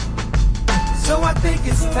think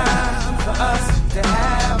it's time for us to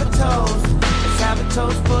have a toast. Let's have a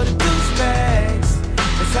toast for the douchebags.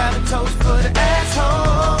 Let's have a toast for the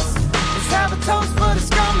assholes. Let's have a toast for the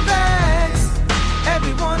scumbags.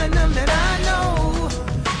 Every one of them that I know.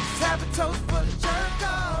 Let's have a toast for the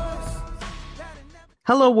jerk-offs.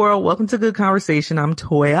 Hello, world. Welcome to Good Conversation. I'm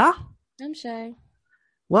Toya. I'm Shay.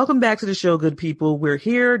 Welcome back to the show, good people. We're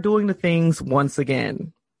here doing the things once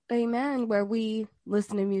again. Amen. Where we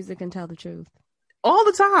listen to music and tell the truth. All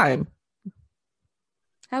the time.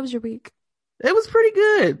 How was your week? It was pretty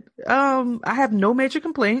good. I have no major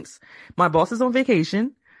complaints. My boss is on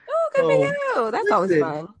vacation. Oh, good for you. That's always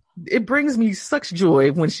fun. It brings me such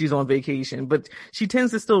joy when she's on vacation, but she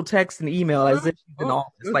tends to still text and email as if she's in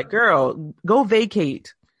office. Like, girl, go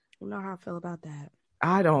vacate. You know how I feel about that.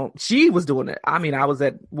 I don't. She was doing it. I mean, I was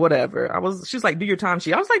at whatever. She's like, do your time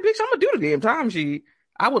sheet. I was like, bitch, I'm gonna do the damn time sheet.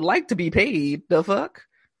 I would like to be paid. The fuck?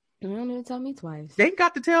 You don't even tell me twice. They ain't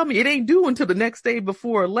got to tell me. It ain't due until the next day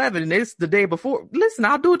before 11. And it's the day before. Listen,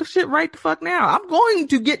 I'll do the shit right the fuck now. I'm going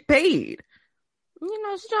to get paid. You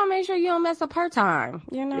know, just trying to make sure you don't mess up her time.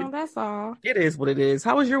 You know, that's all. It is what it is.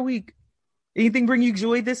 How was your week? Anything bring you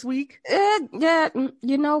joy this week? Yeah,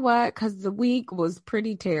 you know what? Because the week was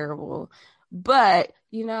pretty terrible. But,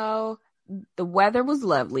 you know, the weather was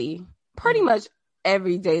lovely. Pretty much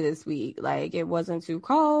every day this week. Like, it wasn't too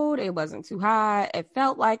cold. It wasn't too hot. It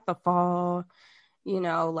felt like the fall. You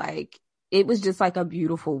know, like, it was just like a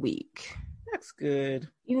beautiful week. That's good.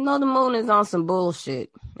 Even though the moon is on some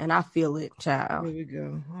bullshit. And I feel it, child. There we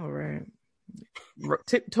go. All right.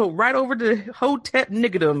 Tiptoe right over to Hotep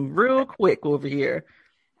Niggerdom real quick over here.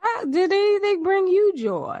 Did anything bring you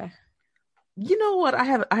joy? You know what? I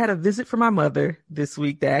had a visit from my mother this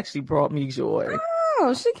week that actually brought me joy.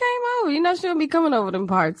 Oh, she came over. You know she don't be coming over them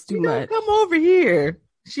parts too much. Come over here.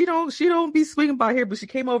 She don't be swinging by here, but she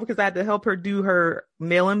came over because I had to help her do her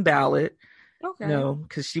mail-in ballot. Okay. You know,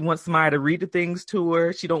 because she wants somebody to read the things to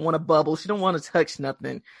her. She don't want to bubble. She don't want to touch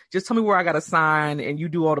nothing. Just tell me where I got to sign and you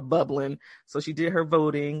do all the bubbling. So she did her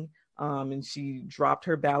voting, and she dropped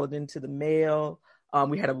her ballot into the mail.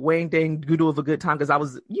 We had a Wayne Dang Goodle of a good time because I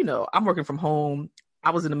was, you know, I'm working from home. I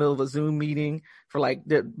was in the middle of a Zoom meeting for like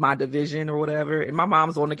my division or whatever. And my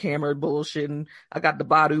mom's on the camera bullshitting. I got the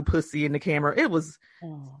Badu pussy in the camera. It was,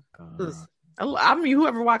 I mean,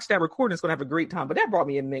 whoever watched that recording is going to have a great time. But that brought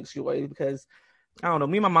me a mixed joy because, I don't know,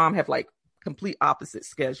 me and my mom have like complete opposite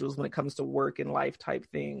schedules when it comes to work and life type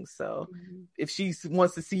things. So if she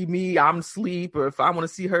wants to see me, I'm asleep. Or if I want to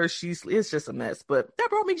see her, it's just a mess. But that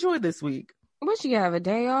brought me joy this week. What, she have a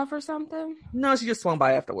day off or something? No, she just swung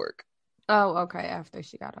by after work. Oh, okay. After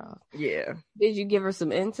she got off. Yeah. Did you give her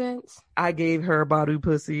some incense? I gave her a Badu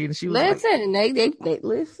pussy and she was listen. They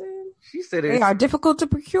listen. She said they are difficult to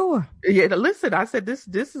procure. Yeah, listen. I said this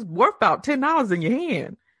is worth about $10 in your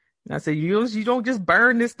hand. And I said you don't just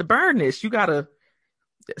burn this to burn this. You gotta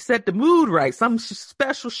set the mood right. Some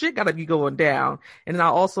special shit gotta be going down. And then I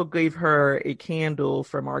also gave her a candle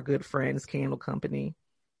from our good friends Candle Company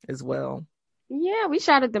as well. Yeah, we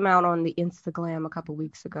shouted them out on the Instagram a couple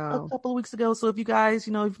weeks ago. So if you guys,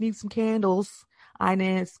 you know, if you need some candles,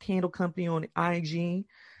 Inez Candle Company on IG,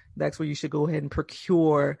 that's where you should go ahead and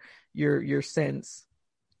procure your scents.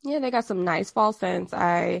 Yeah, they got some nice fall scents.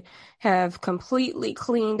 I have completely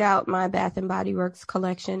cleaned out my Bath and Body Works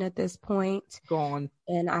collection at this point. Gone.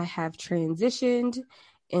 And I have transitioned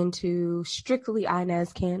into strictly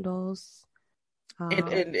Inez candles.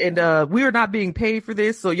 And we are not being paid for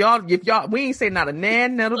this. So we ain't saying not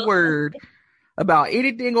a word about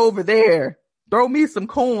anything over there. Throw me some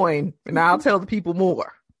coin and I'll tell the people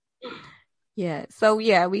more. Yeah. So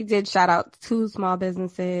yeah, we did shout out 2 small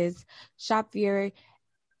businesses, Shop Very.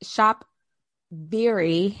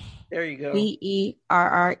 There you go.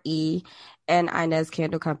 VERRE and Inez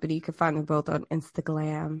Candle Company. You can find them both on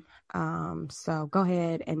Instagram. So go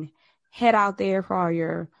ahead and head out there for all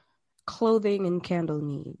your clothing and candle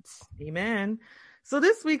needs. Amen. So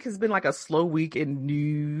this week has been like a slow week in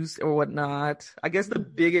news or whatnot. I guess the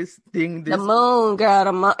biggest thing the moon,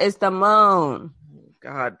 girl, it's the moon.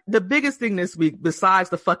 God, the biggest thing this week besides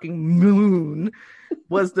the fucking moon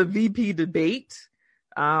was the VP debate.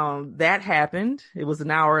 That happened. It was an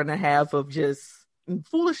hour and a half of just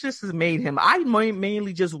foolishness has made him. I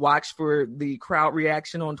mainly just watched for the crowd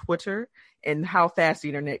reaction on Twitter and how fast the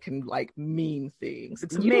internet can like meme things.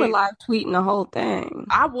 It's amazing. You were live tweeting the whole thing.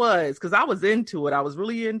 I was, because I was into it. I was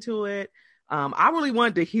really into it. I really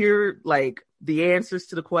wanted to hear like the answers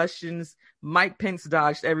to the questions. Mike Pence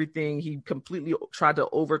dodged everything. He completely tried to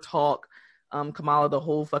overtalk Kamala the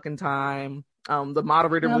whole fucking time. The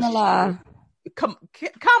moderator was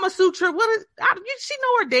Kama Sutra. What is? She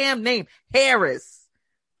know her damn name, Harris.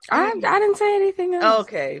 I didn't say anything else.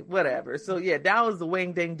 Okay, whatever. So yeah, that was the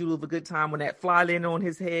Wang Dang Doodle of a good time when that fly landed on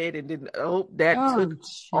his head, and then took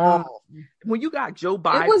off. When you got Joe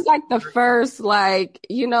Biden, it was like the first, like,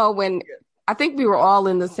 you know, when I think we were all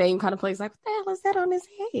in the same kind of place. Like, what the hell is that on his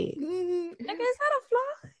head? Like, is that a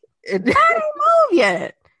fly? I didn't move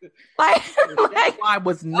yet. Like fly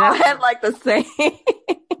was never had like the same.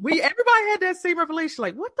 Everybody had that same revelation.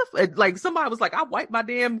 Like, what the? Like, somebody was like, I wiped my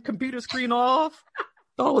damn computer screen off.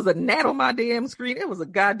 Thought it was a gnat on my damn screen. It was a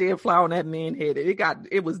goddamn fly on that man's head.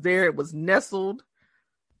 It was there. It was nestled.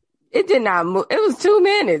 It did not move. It was 2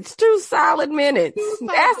 minutes, 2 solid minutes.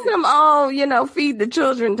 That's some feed the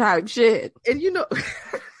children type shit. And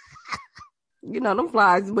them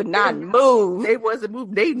flies would not move. They wasn't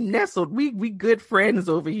moving. They nestled. We good friends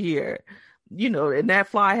over here. And that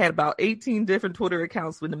fly had about 18 different Twitter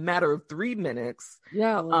accounts in a matter of 3 minutes.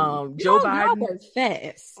 Joe Biden was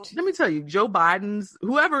fast. Let me tell you, Joe Biden's,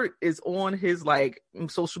 whoever is on his like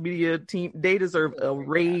social media team, they deserve a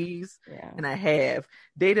raise and a half.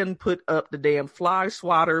 They didn't put up the damn fly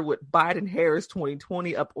swatter with Biden Harris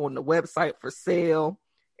 2020 up on the website for sale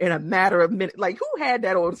in a matter of minutes. Like, who had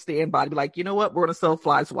that on standby to be like, you know what, we're gonna sell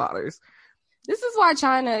fly swatters? This is why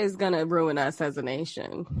China is gonna ruin us as a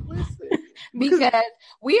nation. Listen. Because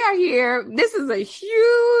we are here. This is a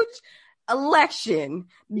huge election.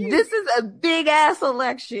 This is a big ass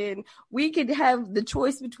election. We could have the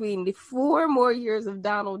choice between the 4 more years of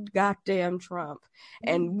Donald goddamn Trump.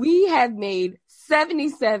 And we have made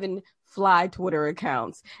 77 fly Twitter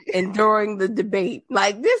accounts and during the debate.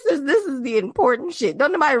 Like, this is the important shit.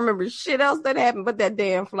 Don't nobody remember shit else that happened but that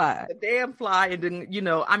damn fly. The damn fly. And then,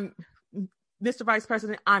 I'm Mr. Vice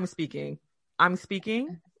President, I'm speaking.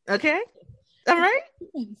 Okay? All right.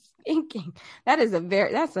 Thinking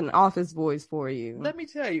that's an office voice for you. Let me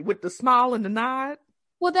tell you, with the smile and the nod.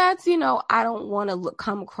 Well, that's I don't want to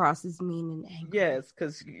come across as mean and angry. Yes,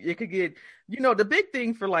 because it could get the big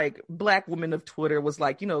thing for like Black women of Twitter was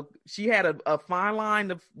like she had a fine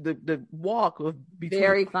line of the walk of between,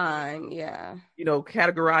 very fine, yeah.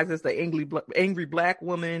 Categorized as the angry Black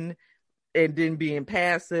woman, and then being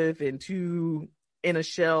passive and too in a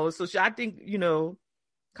shell. So I think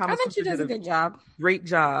I think she does a good job. Great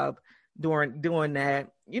job doing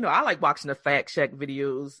that. I like watching the fact check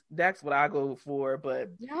videos. That's what I go for.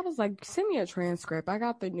 But I was like, send me a transcript. I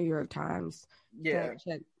got the New York Times. Fact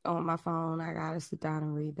check on my phone. I gotta sit down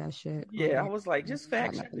and read that shit. Yeah, I was like, just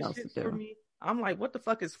fact check this shit for me. I'm like, what the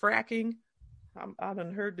fuck is fracking? I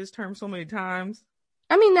done heard this term so many times.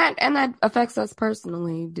 I mean that affects us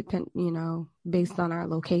personally, based on our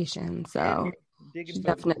location. So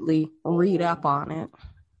definitely read up on it.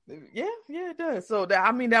 Yeah, it does. So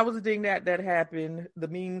that was the thing that happened. The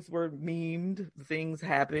memes were memed. Things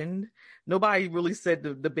happened. Nobody really said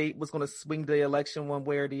the debate was going to swing the election one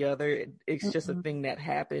way or the other. It's just a thing that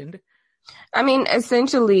happened. I mean,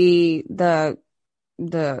 essentially, the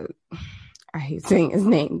I hate saying his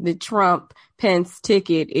name. The Trump Pence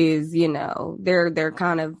ticket is, they're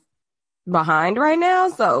kind of behind right now,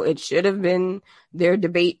 so it should have been their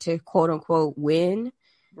debate to quote unquote win.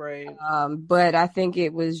 Right. But I think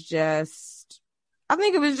it was just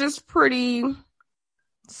pretty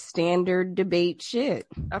standard debate shit.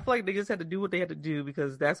 I feel like they just had to do what they had to do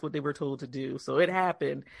because that's what they were told to do. So it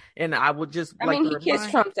happened. And I would just he kissed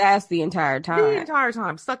Trump's ass the entire time. The entire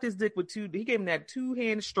time. Sucked his dick with he gave him that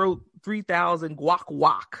 2-hand stroke 3000 guac.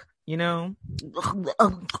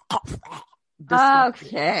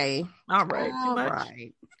 Okay. All right. All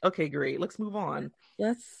right. Okay, great. Let's move on.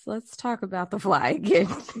 Let's talk about the fly again.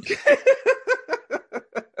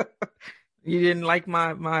 You didn't like my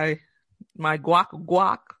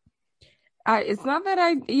guac? It's not that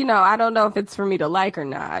I don't know if it's for me to like or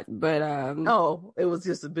not, but no, it was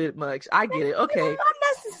just a bit much. I get it. Okay, not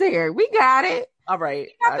necessary. We got it. All right.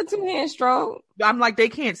 We got the 2-hand stroke. I'm like, they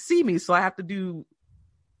can't see me, so I have to do.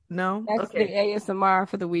 No, that's the ASMR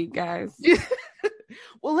for the week, guys.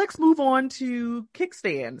 Well, let's move on to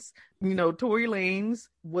kickstands. Tory Lanez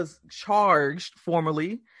was charged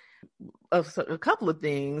formally of a couple of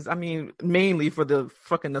things. I mean, mainly for the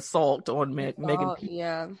fucking assault on Megan.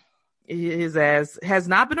 Yeah. His ass has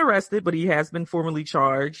not been arrested, but he has been formally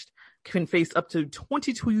charged. Can face up to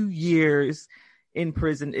 22 years in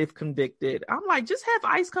prison if convicted. I'm like, just have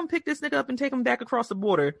ICE come pick this nigga up and take him back across the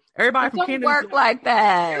border. Everybody from Canada work like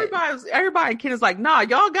that. Everybody in Canada's like, nah,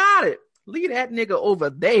 y'all got it. Leave that nigga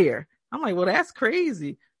over there. I'm like, well, that's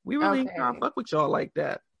crazy. We really ain't trying to fuck with y'all like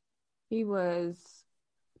that. He was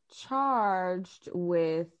charged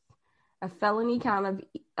with a felony count of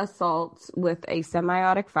assault with a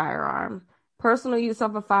semi-automatic firearm, personal use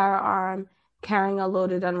of a firearm, carrying a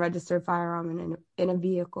loaded unregistered firearm in a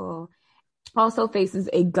vehicle. Also faces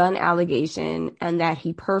a gun allegation and that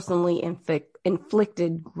he personally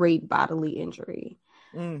inflicted great bodily injury.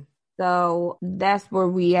 So that's where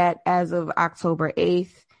we at as of October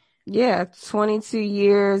 8th. Yeah, 22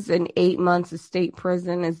 years and 8 months of state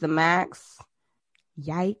prison is the max.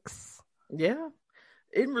 Yikes. Yeah.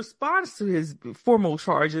 In response to his formal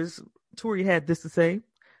charges, Tory had this to say: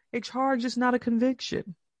 a charge is not a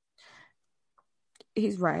conviction.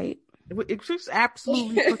 He's right. Which is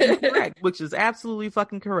absolutely fucking correct. Which is absolutely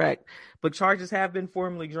fucking correct. But charges have been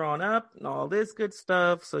formally drawn up and all this good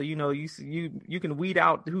stuff. So you can weed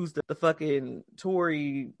out who's the fucking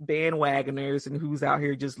Tory bandwagoners and who's out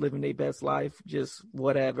here just living their best life, just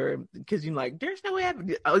whatever. Because you're like, there's no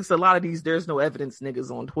evidence. At least a lot of these, there's no evidence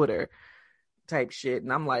niggas on Twitter type shit,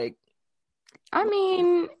 and I'm like, I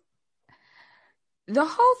mean, the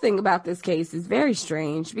whole thing about this case is very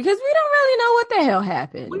strange because we don't really know what the hell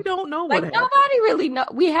happened. We don't know what happened. Nobody really know.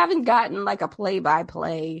 We haven't gotten like a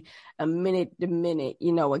play-by-play, a minute-to-minute,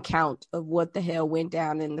 account of what the hell went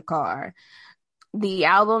down in the car. The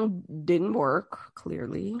album didn't work,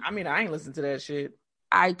 clearly. I mean, I ain't listened to that shit.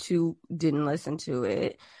 I too didn't listen to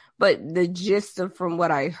it, but the gist of from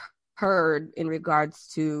what I heard in regards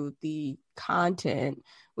to the content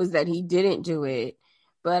was that he didn't do it.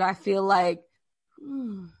 But I feel like, I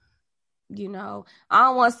don't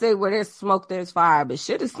want to say where there's smoke, there's fire, but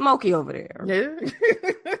shit is smoky over there. Yeah.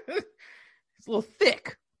 It's a little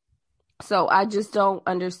thick. So I just don't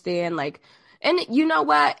understand, and you know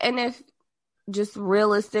what? And if just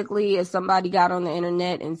realistically, if somebody got on the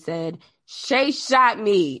internet and said, Shay shot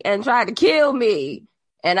me and tried to kill me,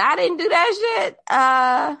 and I didn't do that shit,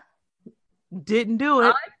 didn't do it.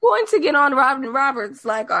 I'm going to get on Robin Roberts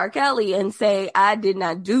like R. Kelly and say, I did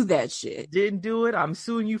not do that shit. Didn't do it. I'm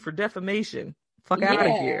suing you for defamation. Fuck out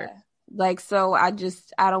of here. So I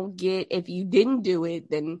don't get, if you didn't do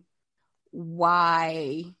it, then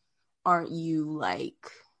why aren't you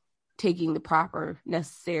taking the proper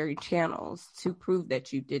necessary channels to prove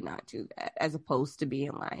that you did not do that, as opposed to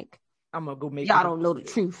being like, I'm gonna go make y'all don't know the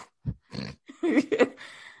truth.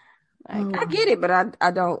 I get it, but I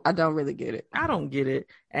don't really get it. I don't get it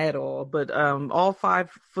at all. But all 5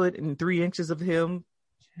 foot and 3 inches of him,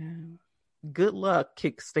 good luck,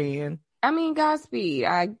 kickstand. I mean, Godspeed.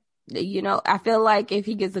 I feel like if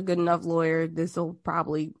he gets a good enough lawyer, this will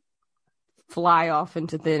probably fly off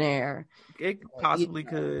into thin air. It possibly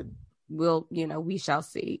could. We shall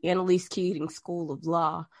see. Annalise Keating's School of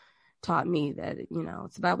Law taught me that,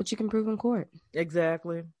 it's about what you can prove in court.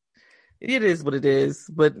 Exactly. It is what it is.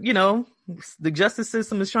 But, the justice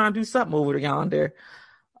system is trying to do something over yonder.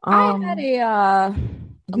 I had a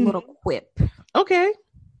little quip. Okay.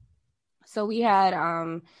 So we had,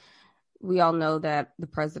 we all know that the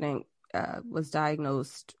president was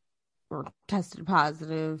diagnosed or tested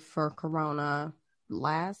positive for corona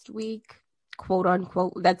last week, quote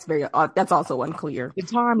unquote. That's also unclear. The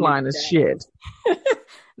timeline is shit.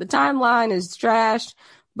 The timeline is trash,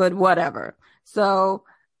 but whatever. So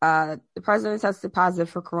the president tested positive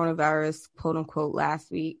for coronavirus, quote unquote,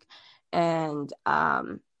 last week. And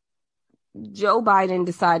Joe Biden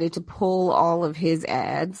decided to pull all of his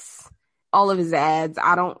ads.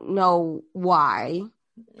 I don't know why.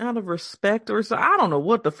 Out of respect or so. I don't know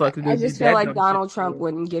what the fuck. I just feel like Donald Trump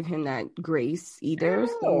wouldn't give him that grace either.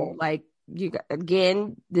 So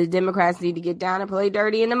again, the Democrats need to get down and play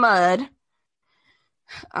dirty in the mud.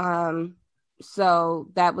 So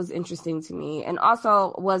that was interesting to me. And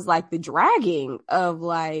also was the dragging of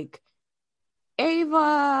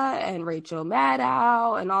Ava and Rachel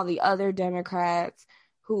Maddow and all the other Democrats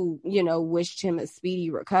who, wished him a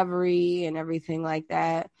speedy recovery and everything like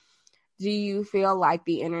that. Do you feel like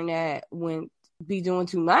the internet wouldn't be doing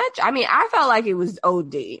too much? I mean, I felt like it was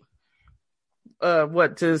OD.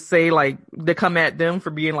 What to say, to come at them for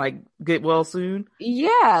being get well soon?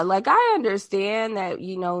 Yeah, I understand that,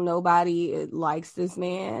 nobody likes this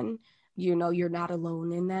man. You're not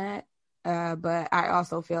alone in that. But I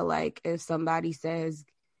also feel like if somebody says,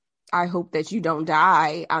 I hope that you don't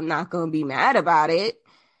die, I'm not going to be mad about it.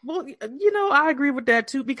 Well, I agree with that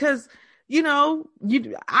too, because,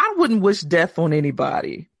 I wouldn't wish death on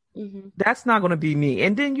anybody. Mm-hmm. That's not going to be me.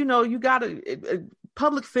 And then, you gotta,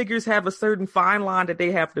 public figures have a certain fine line that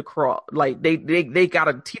they have to cross. They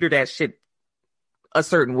gotta teeter that shit a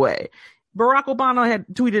certain way. Barack Obama had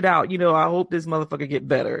tweeted out, I hope this motherfucker get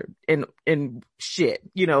better and shit.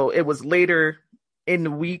 It was later in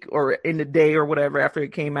the week or in the day or whatever after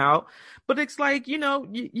it came out. But it's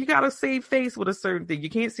you gotta save face with a certain thing. You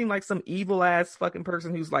can't seem like some evil ass fucking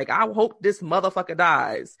person who's I hope this motherfucker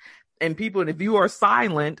dies. And if you are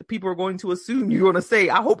silent, people are going to assume you're going to say,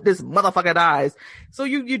 I hope this motherfucker dies. So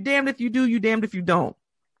you're damned if you do, you damned if you don't.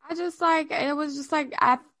 It was just like,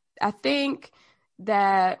 I think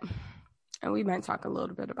that, and we might talk a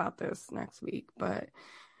little bit about this next week, but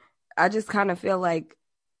I just kind of feel like,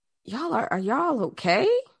 are y'all okay?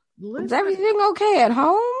 Listen. Is everything okay at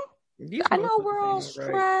home? I know we're all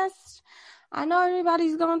stressed. Right. I know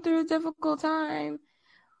everybody's going through a difficult time,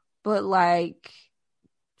 but like,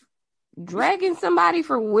 dragging somebody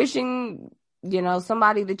for wishing,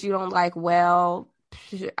 somebody that you don't like well,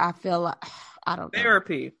 I feel like, I don't know.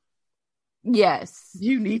 Therapy. Yes.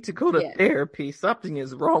 You need to go to therapy. Something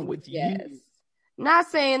is wrong with you. Not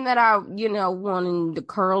saying that I, wanting to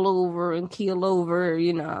curl over and keel over,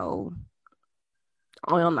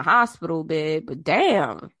 on the hospital bed, but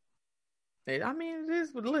damn. I mean, it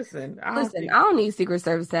is, but listen. I don't need Secret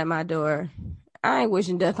Service at my door. I ain't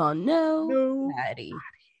wishing death on nobody.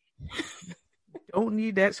 Don't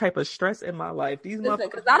need that type of stress in my life. Because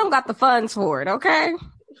I don't got the funds for it, okay?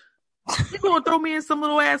 You gonna throw me in some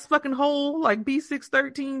little ass fucking hole like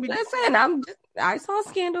B613? Listen, I saw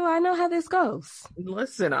Scandal. I know how this goes.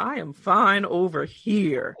 Listen, I am fine over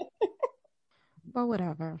here. But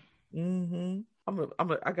whatever. Mm-hmm.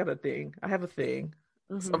 I got a thing. I have a thing.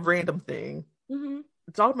 Mm-hmm. It's a random thing. Mm-hmm.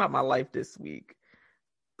 It's all about my life this week.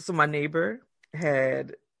 So my neighbor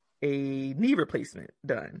had a knee replacement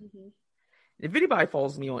done. Mm-hmm. If anybody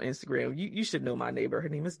follows me on Instagram, you should know my neighbor. Her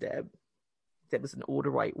name is Deb. Deb is an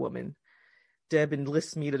older white woman. Deb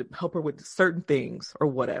enlists me to help her with certain things or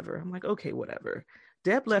whatever. I'm like, okay, whatever.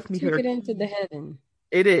 Deb left me her... Take it into the heaven.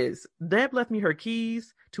 It is. Deb left me her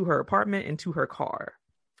keys to her apartment and to her car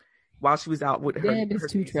while she was out with her. Deb is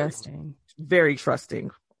too trusting. Very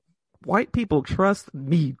trusting. White people trust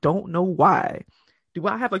me. Don't know why. Do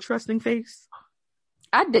I have a trusting face?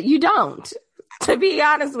 You don't. To be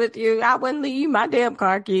honest with you, I wouldn't leave you my damn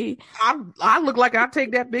car key. I look like I'd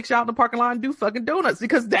take that bitch out in the parking lot and do fucking donuts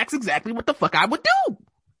because that's exactly what the fuck I would do.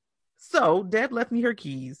 So Deb left me her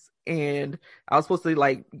keys and I was supposed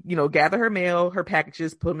to gather her mail, her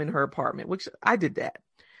packages, put them in her apartment, which I did that.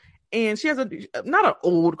 And she has not an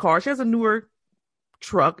old car. She has a newer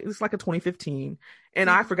truck. It's like a 2015. And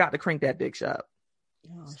I forgot to crank that bitch up.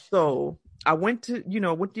 Oh, so I went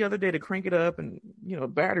the other day to crank it up and,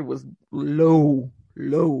 battery was low.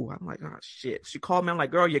 I'm like, oh shit. She called me. I'm like,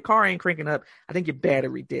 girl, your car ain't cranking up. I think your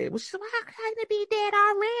battery dead. Well, she's like, how can it be dead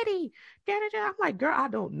already? I'm like, girl, I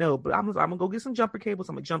don't know, but I'm going to go get some jumper cables.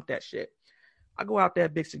 I'm going to jump that shit. I go out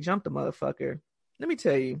that bitch to jump the motherfucker. Let me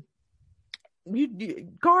tell you,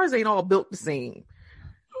 cars ain't all built the same.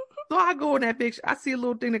 So I go in that bitch. I see a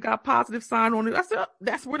little thing that got positive sign on it. I said, oh,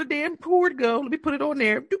 that's where the damn cord go. Let me put it on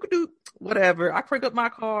there. Dook-a-dook. Whatever. I crank up my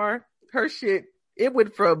car. Her shit. It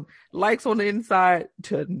went from lights on the inside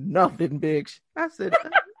to nothing, bitch. I said,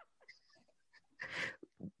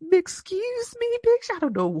 excuse me, bitch. I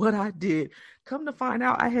don't know what I did. Come to find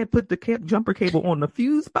out, I had put the jumper cable on the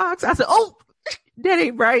fuse box. I said, oh, that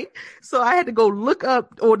ain't right. So I had to go look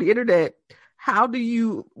up on the internet. How do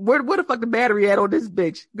you, where the fuck the battery at on this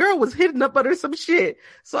bitch? Girl was hidden up under some shit.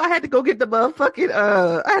 So I had to go get the motherfucking,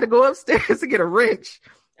 I had to go upstairs to get a wrench.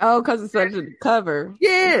 Oh, cause it's under the cover.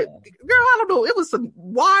 Yeah. Girl, I don't know. It was some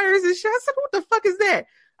wires and shit. I said, what the fuck is that?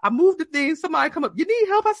 I moved the thing. Somebody come up. You need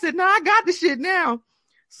help? I said, nah, I got the shit now.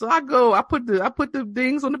 So I put the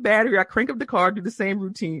things on the battery. I crank up the car, do the same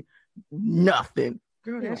routine. Nothing.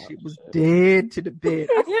 Girl, that shit was dead to the bed.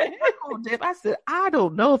 I said, I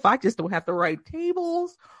don't know if I just don't have the right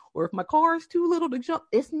tables or if my car is too little to jump.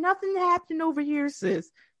 It's nothing happening over here, sis.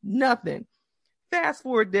 Nothing. Fast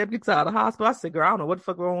forward, Deb gets out of the hospital. I said, girl, I don't know what the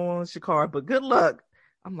fuck wrong with your car, but good luck.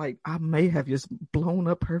 I'm like, I may have just blown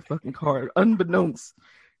up her fucking car, unbeknownst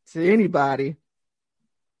to anybody.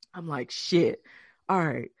 I'm like, shit. All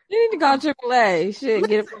right. You need to call AAA. Shit,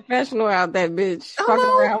 get a professional out that bitch. Fucking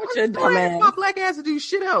around with your dumb ass. My black ass to do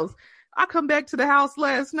shit else. I come back to the house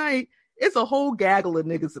last night. It's a whole gaggle of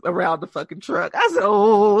niggas around the fucking truck. I said,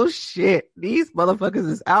 oh shit. These motherfuckers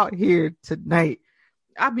is out here tonight.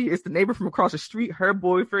 I mean, it's the neighbor from across the street, her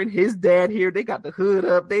boyfriend, his dad here. They got the hood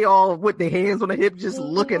up. They all with their hands on the hip just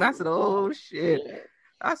looking. I said, oh shit.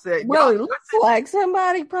 I said, well, it looks like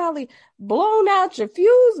somebody probably blown out your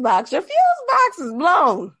fuse box. Your fuse box is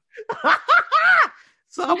blown.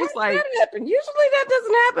 So I was like, that happen? Usually that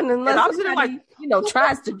doesn't happen unless somebody,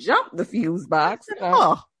 tries to jump the fuse box.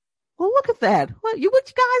 Oh, well, look at that. What you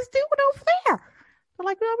guys doing over there? They're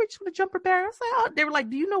like, no, we're just going to jump her battery. I said, they were like,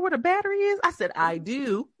 do you know where the battery is? I said, I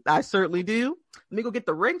do. I certainly do. Let me go get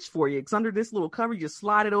the wrench for you. It's under this little cover. You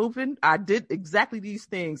slide it open. I did exactly these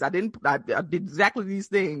things. I did exactly these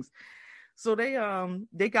things. So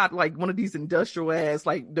they got like one of these industrial ass,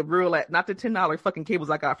 like the real, not the $10 fucking cables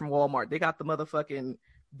I got from Walmart. They got the motherfucking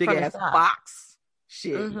big ass box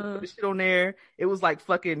shit. Mm-hmm. You put the shit on there. It was like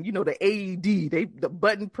fucking, the AED. The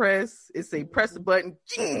button press. It say press the button.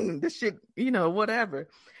 The shit, whatever.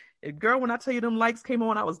 And girl, when I tell you them lights came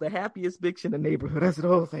on, I was the happiest bitch in the neighborhood. I said,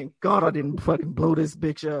 oh, thank God I didn't fucking blow this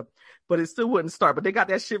bitch up. But it still wouldn't start. But they got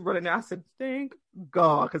that shit running there. I said, thank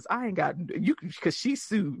God, because I ain't got you. Because she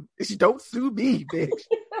sued. She don't sue me, bitch.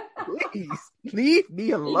 Please leave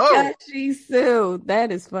me alone. She sued.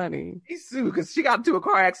 That is funny. She sued because she got into a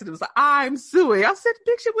car accident. It was like, I'm suing. I said,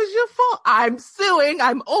 bitch, it was your fault. I'm suing.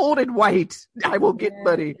 I'm old and white. I will get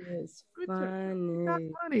money. Funny. She got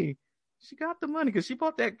money. She got the money because she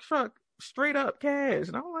bought that truck straight up cash.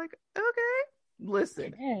 And I'm like, okay,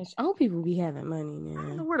 listen. Gosh, all people be having money, man. I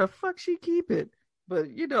don't know where the fuck she keep it. But,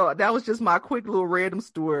 that was just my quick little random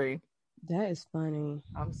story. That is funny.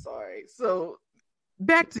 I'm sorry. So,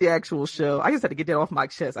 back to the actual show. I just had to get that off my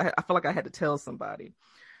chest. I feel like I had to tell somebody.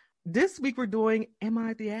 This week we're doing Am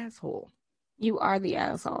I the Asshole? You are the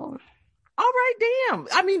asshole. All right, damn.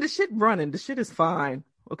 I mean, the shit running. The shit is fine.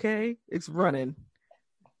 Okay? It's running.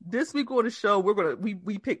 This week on the show,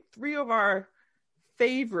 we picked 3 of our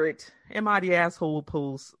favorite Am I the Asshole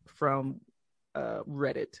posts from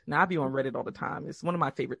Reddit. Now I be on Reddit all the time. It's one of my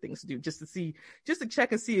favorite things to do, just to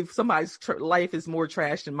check and see if somebody's life is more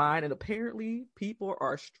trash than mine. And apparently people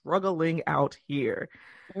are struggling out here.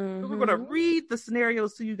 Mm-hmm. So we're going to read the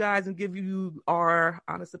scenarios to you guys and give you our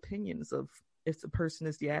honest opinions of if the person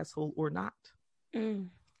is the asshole or not.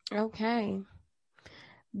 Okay.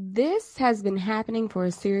 This has been happening for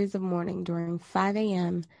a series of mornings during 5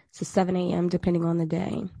 a.m. to 7 a.m. depending on the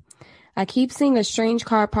day. I keep seeing a strange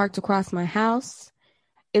car parked across my house.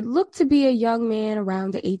 It looked to be a young man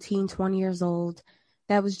around 18, 20 years old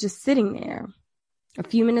that was just sitting there. A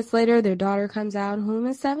few minutes later, their daughter comes out, whom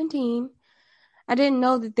is 17. I didn't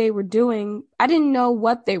know what they were doing,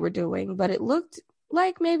 but it looked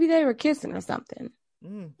like maybe they were kissing or something.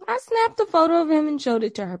 I snapped a photo of him and showed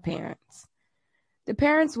it to her parents. The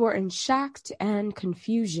parents were in shock and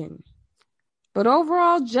confusion, but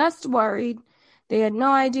overall just worried. They had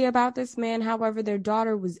no idea about this man. However, their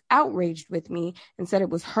daughter was outraged with me and said it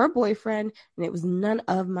was her boyfriend and it was none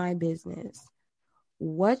of my business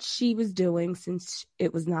what she was doing since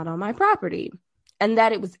it was not on my property and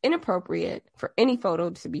that it was inappropriate for any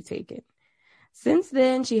photo to be taken. Since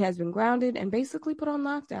then, she has been grounded and basically put on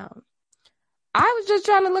lockdown. I was just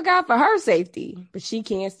trying to look out for her safety, but she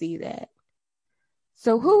can't see that.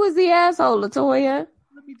 So who is the asshole, Latoya?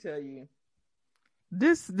 Let me tell you.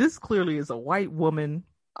 This clearly is a white woman.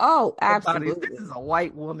 Oh, absolutely. This is a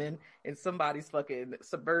white woman in somebody's fucking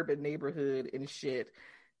suburban neighborhood and shit.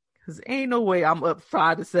 Because ain't no way I'm up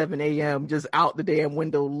 5 to 7 a.m. just out the damn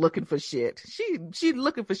window looking for shit. She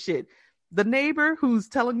looking for shit. The neighbor who's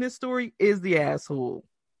telling this story is the asshole,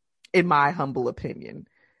 in my humble opinion.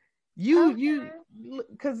 Because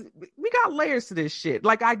we got layers to this shit.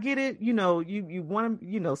 Like, I get it, you want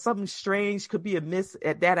to, something strange could be amiss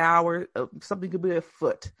at that hour. Something could be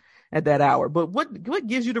afoot at that hour. But what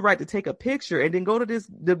gives you the right to take a picture and then go to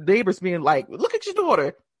the neighbors being like, look at your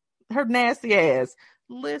daughter, her nasty ass.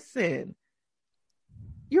 Listen,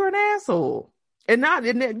 you're an asshole. And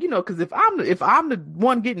then, because if I'm the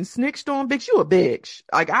one getting snitched on, bitch, you a bitch.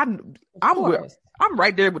 Like, I'm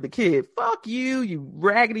right there with the kid. Fuck you, you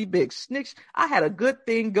raggedy bitch. Snitch. I had a good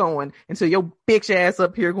thing going until your bitch ass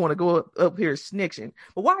up here going to go up here snitching.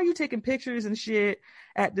 But why are you taking pictures and shit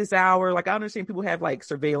at this hour? Like, I understand people have like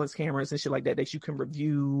surveillance cameras and shit like that you can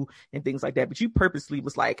review and things like that. But you purposely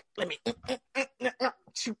was like, let me.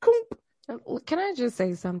 Can I just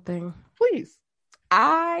say something? Please.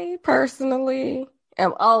 I personally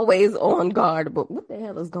am always on guard, but what the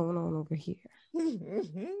hell is going on over here?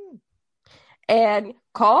 And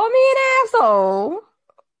call me an asshole,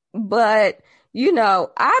 but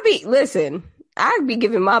I be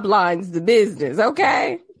giving my blinds the business,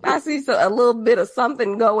 okay? I see a little bit of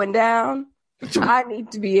something going down. I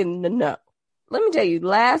need to be in the know. Let me tell you,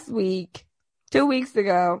 last week, 2 weeks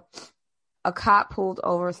ago, a cop pulled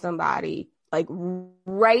over somebody like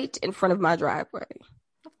right in front of my driveway.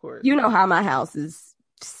 Of course. You know how my house is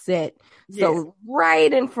set. Yeah. So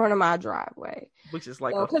right in front of my driveway. Which is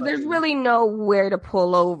like, because there's really nowhere to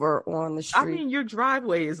pull over on the street. I mean, your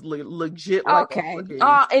driveway is legit. Okay.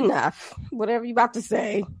 Enough. Whatever you about to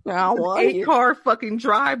say. I don't want it. 8-car fucking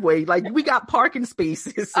driveway. Like, we got parking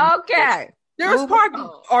spaces. Okay. There's parking.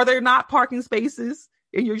 Are there not parking spaces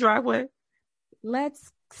in your driveway?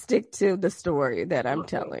 Let's stick to the story that I'm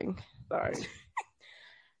telling. Sorry.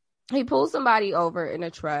 He pulled somebody over in a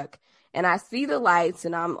truck and I see the lights,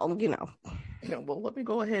 and I'm well, let me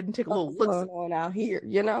go ahead and take a little what's look. going on out here,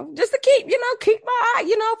 just to keep my eye,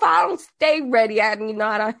 if I don't stay ready, I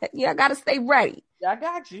gotta stay ready. I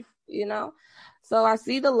got you. So I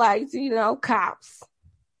see the lights, cops.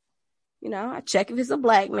 I check if it's a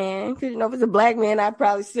black man, because if it's a black man, I'd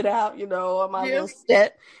probably sit out, on my little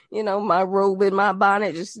step, my robe and my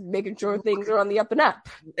bonnet, just making sure things are on the up and up.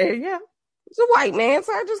 Yeah. It's a white man,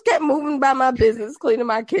 so I just kept moving by my business, cleaning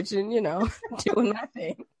my kitchen, doing my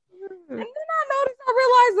thing. And then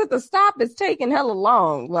I realized that the stop is taking hella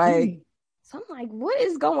long. So I'm like, what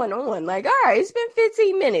is going on? Like, all right, it's been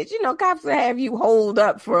 15 minutes. Cops will have you hold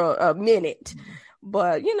up for a minute.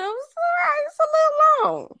 But, it's all right. It's a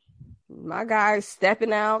little long. My guy's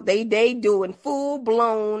stepping out. They doing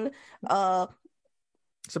full-blown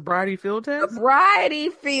sobriety field test? Sobriety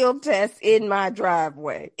field test in my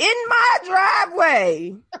driveway.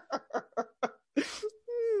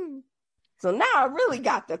 So now I really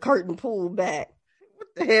got the curtain pulled back. What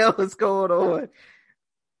the hell is going on?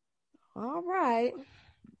 All right.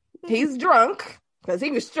 He's drunk because he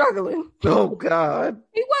was struggling. Oh, God.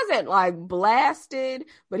 He wasn't blasted,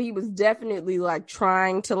 but he was definitely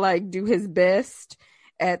trying to do his best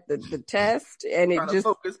at the test. And it just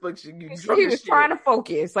focus, but he was trying to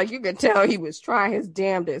focus. You could tell he was trying his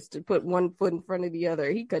damnedest to put one foot in front of the other.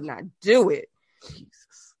 He could not do it.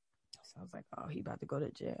 Jesus. So I was like, oh, he about to go to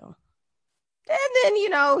jail. And then,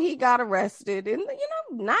 he got arrested and,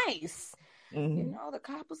 nice. Mm-hmm. The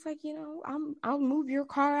cop was like, I'll move your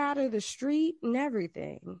car out of the street and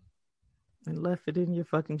everything. And left it in your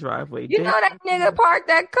fucking driveway. That nigga parked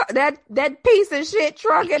that piece of shit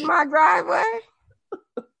truck in my driveway?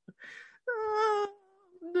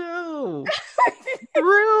 No. For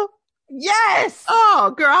real? Yes.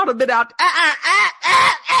 Oh, girl, I would have been out.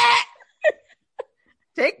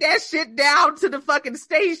 Take that shit down to the fucking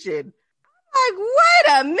station. Wait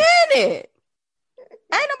a minute.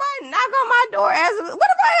 Ain't nobody knock on my door asking, what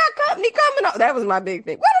if I got company coming up? That was my big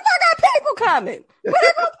thing. What if I got people coming? Where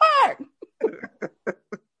they gonna park?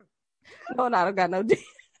 No, I don't got no damn.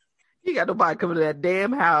 You got nobody coming to that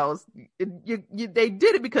damn house. They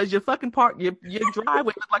did it because your fucking your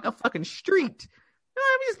driveway looked like a fucking street.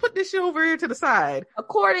 Let me just put this shit over here to the side.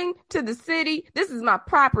 According to the city, this is my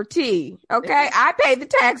property. Okay, I pay the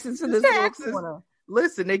taxes for this little corner.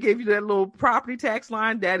 Listen, they gave you that little property tax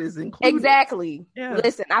line that is included. Exactly. Yeah.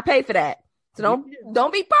 Listen, I pay for that. So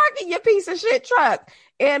don't be parking your piece of shit truck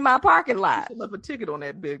in my parking lot. Pull up a ticket on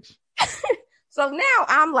that bitch. So now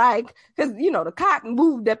I'm like, because the cop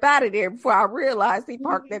moved up out of there before I realized he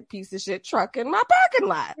parked that piece of shit truck in my parking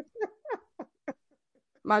lot.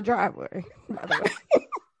 My driveway, by the way.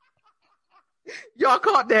 Y'all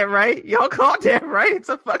caught that, right? It's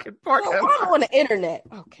a fucking parking lot. I'm on the internet.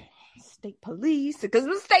 Okay. State police, because it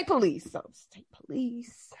was state police. So state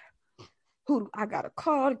police. Who do I gotta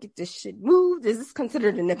call to get this shit moved? Is this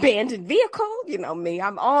considered an abandoned vehicle? You know me,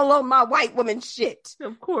 I'm all on my white woman shit.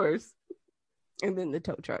 Of course. And then the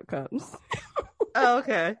tow truck comes. Oh,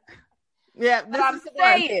 okay. Yeah, but I'm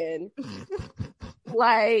saying,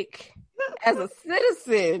 as a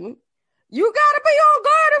citizen, you gotta be on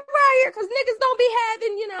guard around here because niggas don't be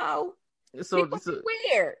having, people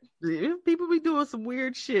weird. People be doing some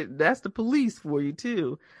weird shit. That's the police for you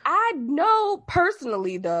too. I know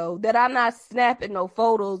personally though that I'm not snapping no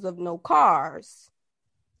photos of no cars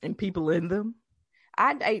and people in them.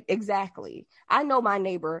 Exactly. I know my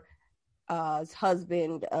neighbor's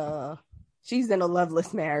husband. She's in a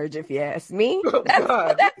loveless marriage, if you ask me.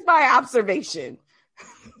 That's my observation.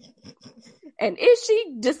 And if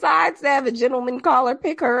she decides to have a gentleman caller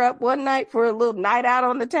pick her up one night for a little night out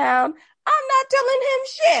on the town, I'm not telling him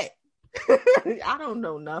shit. I don't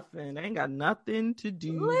know nothing. I ain't got nothing to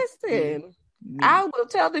do. Listen, I will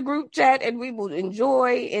tell the group chat and we will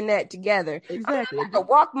enjoy in that together. Exactly. I can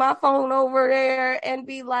walk my phone over there and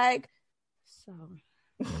be like, so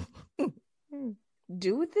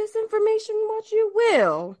do with this information what you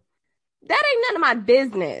will. That ain't none of my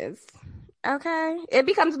business. Okay? It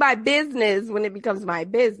becomes my business when it becomes my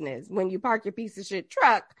business. When you park your piece of shit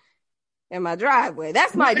truck in my driveway,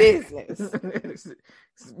 that's my business. It's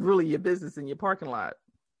really your business in your parking lot.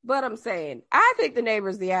 But I'm saying, I think the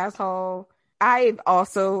neighbor's the asshole. I've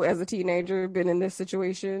also, as a teenager, been in this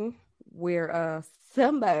situation where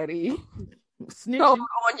somebody told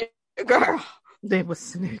on your girl. They was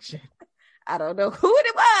snitching. I don't know who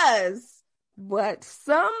it was, but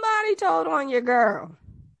somebody told on your girl.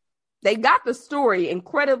 They got the story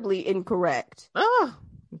incredibly incorrect. Oh,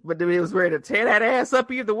 but they was ready to tear that ass up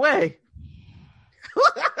either way.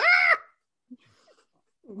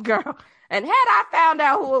 Girl, And had I found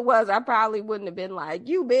out who it was, I probably wouldn't have been like,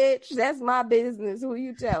 you bitch, that's my business. Who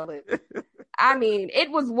you telling? I mean, it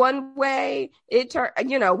was one way. It turned,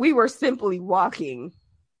 we were simply walking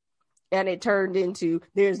and it turned into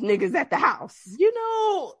there's niggas at the house.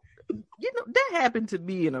 That happened to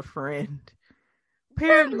me and a friend.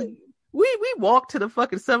 Apparently, we walked to the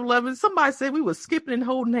fucking 7-Eleven. Somebody said we were skipping and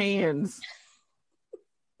holding hands.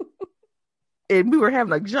 And we were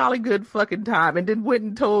having a jolly good fucking time, and then went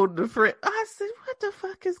and told the friend. I said, what the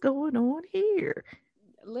fuck is going on here?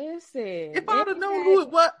 Listen. If I'd have known who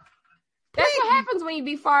it was. That's what happens when you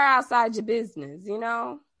be far outside your business,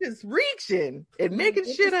 Just reaching and making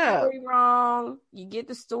shit up. Story wrong. You get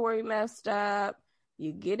the story messed up.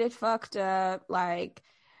 You get it fucked up. Like,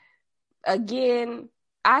 again,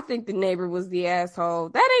 I think the neighbor was the asshole.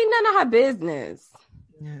 That ain't none of her business.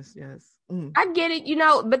 Yes. I get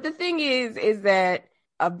it, but the thing is that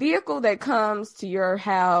a vehicle that comes to your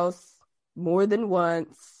house more than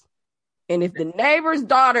once, and if the neighbor's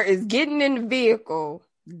daughter is getting in the vehicle,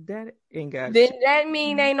 that ain't got then that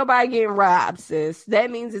mean ain't nobody getting robbed, sis.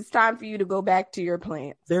 That means it's time for you to go back to your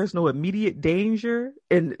plants. There's no immediate danger,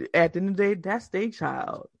 and at the end of the day, that's their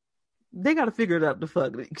child. They got to figure it out. The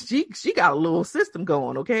fuck, she got a little system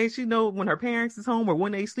going. Okay, she know when her parents is home or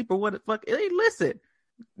when they sleep or what the fuck. Hey, listen.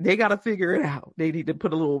 They got to figure it out. They need to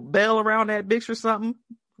put a little bell around that bitch or something.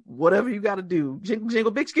 Whatever you got to do. Jingle,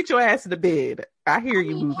 jingle, bitch, get your ass in the bed. I hear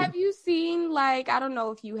you moving. Have you seen, I don't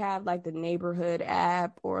know if you have, the neighborhood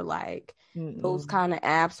app or, those kind of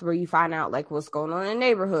apps where you find out, what's going on in the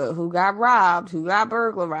neighborhood, who got robbed, who got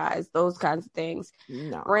burglarized, those kinds of things.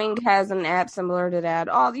 No. Ring has an app similar to that.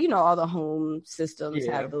 All the home systems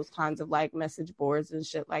have those kinds of, message boards and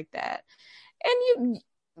shit like that. And you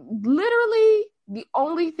literally... The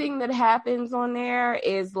only thing that happens on there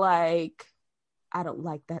is I don't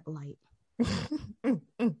like that light.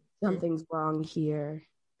 Something's wrong here.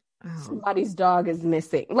 Oh. Somebody's dog is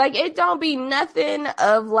missing. It don't be nothing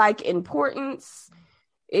of importance.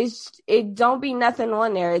 It don't be nothing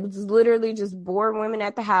on there. It's literally just bored women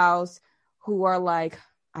at the house who are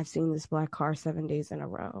I've seen this black car 7 days in a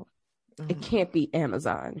row. It can't be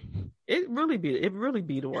Amazon. It really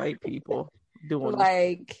be the white people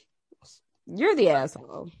doing You're the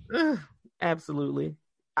asshole. Absolutely.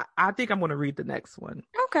 I think I'm going to read the next one.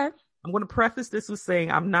 Okay. I'm going to preface this with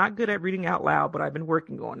saying I'm not good at reading out loud, but I've been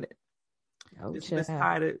working on it. This is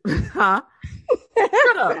titled, huh?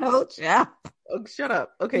 Shut up. Oh, shut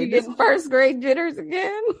up. Okay. You getting first grade jitters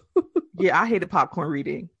again? Yeah, I hated popcorn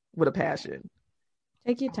reading with a passion.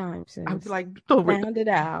 Take your time, sis. I was don't round it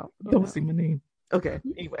out. Don't see my name. Okay.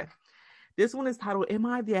 Anyway, this one is titled, Am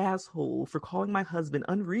I the Asshole for Calling My Husband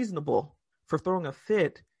Unreasonable for Throwing a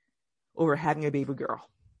Fit Over Having a Baby Girl?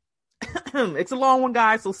 It's a long one,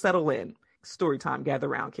 guys, so settle in. Story time, gather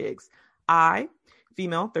around, kids. I,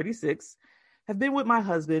 female, 36, have been with my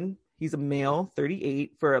husband, he's a male,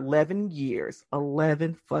 38, for 11 years.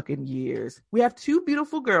 11 fucking years. We have 2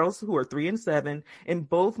 beautiful girls who are 3 and 7, and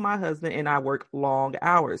both my husband and I work long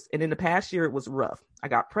hours. And in the past year, it was rough. I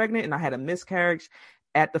got pregnant and I had a miscarriage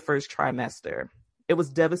at the first trimester. It was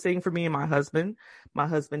devastating for me and my husband. My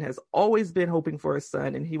husband has always been hoping for a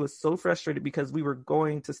son, and he was so frustrated because we were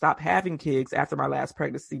going to stop having kids after my last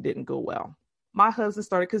pregnancy didn't go well. My husband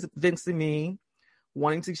started convincing me,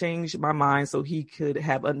 wanting to change my mind so he could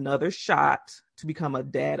have another shot to become a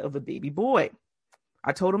dad of a baby boy.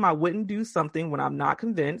 I told him I wouldn't do something when I'm not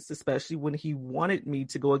convinced, especially when he wanted me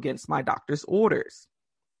to go against my doctor's orders.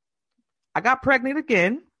 I got pregnant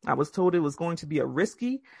again. I was told it was going to be a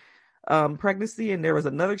risky pregnancy, and there was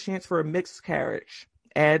another chance for a miscarriage.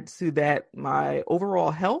 Add to that my overall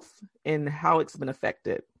health and how it's been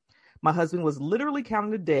affected. My husband was literally counting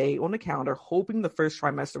the day on the calendar, hoping the first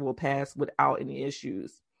trimester will pass without any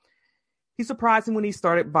issues. He surprised me when he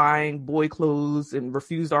started buying boy clothes and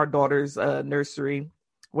refused our daughter's nursery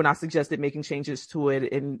when I suggested making changes to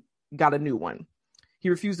it and got a new one. He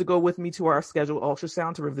refused to go with me to our scheduled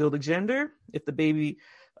ultrasound to reveal the gender. If the baby,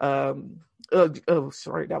 sorry,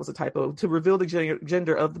 that was a typo, to reveal the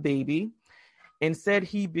gender of the baby, and said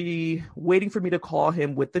he'd be waiting for me to call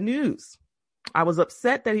him with the news. I was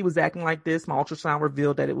upset that he was acting like this. My ultrasound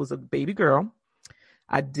revealed that it was a baby girl.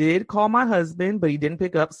 I did call my husband, but he didn't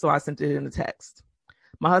pick up, so I sent it in a text.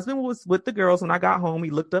 My husband was with the girls when I got home. He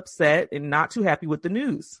looked upset and not too happy with the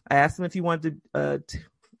news. I asked him if he wanted to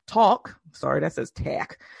talk. Sorry, that says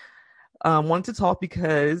tack. Wanted to talk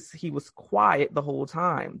because he was quiet the whole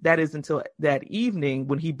time. That is until that evening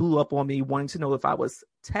when he blew up on me, wanting to know if I was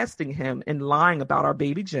testing him and lying about our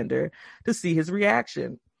baby gender to see his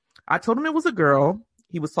reaction. I told him it was a girl.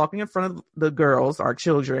 He was talking in front of the girls, our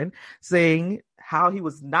children, saying how he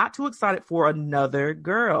was not too excited for another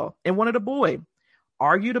girl and wanted a boy.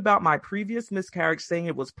 Argued about my previous miscarriage, saying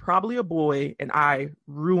it was probably a boy and I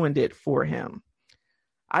ruined it for him.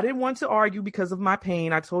 I didn't want to argue because of my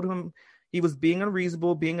pain. I told him he was being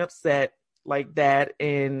unreasonable, being upset like that,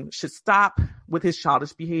 and should stop with his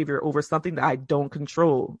childish behavior over something that I don't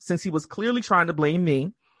control, since he was clearly trying to blame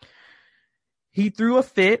me. He threw a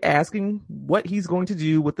fit, asking what he's going to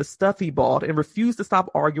do with the stuff he bought, and refused to stop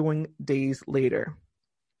arguing days later.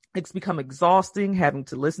 It's become exhausting having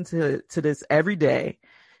to listen to this every day,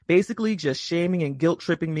 basically just shaming and guilt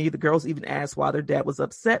tripping me. The girls even asked why their dad was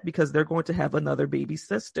upset because they're going to have another baby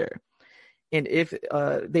sister. And if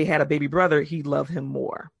they had a baby brother, he'd love him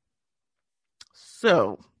more.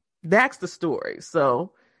 So that's the story.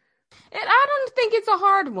 So, and I don't think it's a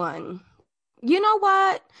hard one. You know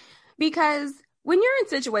what? Because when you're in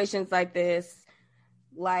situations like this,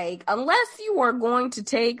 like, unless you are going to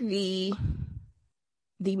take the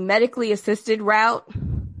medically assisted route,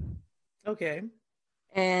 okay,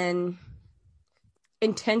 and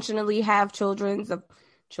intentionally have children's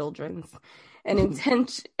and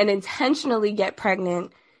intentionally get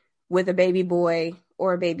pregnant with a baby boy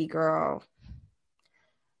or a baby girl,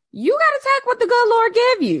 you gotta take what the good Lord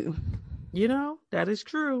gave you. You know, that is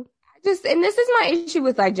true. And this is my issue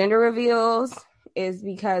with like gender reveals, is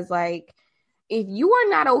because like, if you are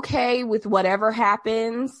not okay with whatever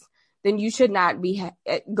happens, then you should not be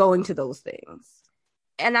going to those things.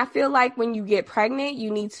 And I feel like when you get pregnant, you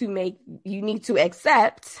need to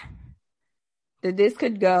accept that this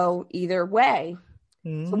could go either way.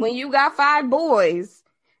 Mm-hmm. So when you got 5 boys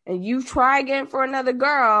and you try again for another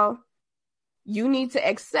girl, you need to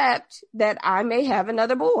accept that I may have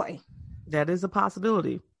another boy. That is a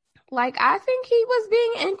possibility. Like, I think he was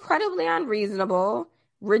being incredibly unreasonable,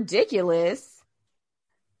 ridiculous,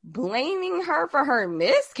 blaming her for her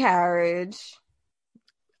miscarriage.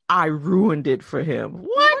 I ruined it for him.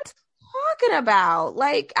 What? Talking about?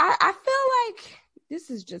 Like, I feel like this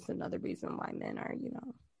is just another reason why men are,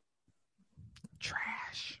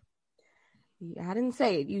 trash. Yeah, I didn't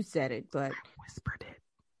say it. You said it, but I whispered it.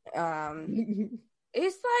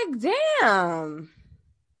 It's like, damn.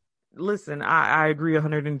 Listen, I agree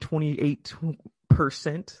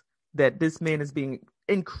 128% that this man is being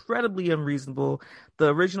incredibly unreasonable.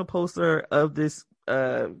 The original poster of this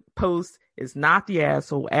post is not the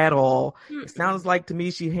asshole at all. Mm-hmm. It sounds like to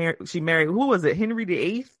me she married, who was it, Henry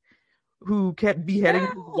VIII, who kept beheading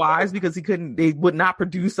his wives because they would not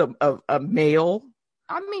produce a male.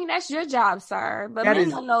 I mean, that's your job, sir, but men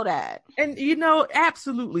don't know that. And,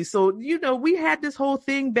 absolutely. So, we had this whole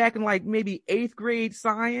thing back in like maybe 8th grade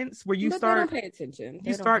science where you they don't pay attention.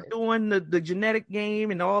 You start doing the genetic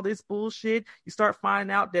game and all this bullshit. You start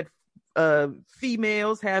finding out that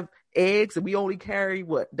females have eggs and we only carry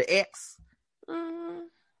the X. Mm-hmm.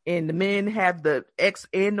 And the men have the X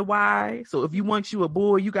and the Y. So if you want you a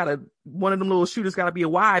boy, one of them little shooters gotta be a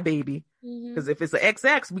Y baby. Because if it's an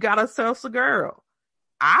XX, we got ourselves a girl.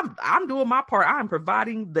 I'm doing my part. I'm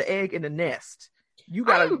providing the egg in the nest.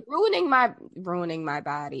 I am ruining my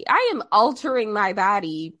body. I am altering my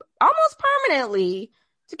body almost permanently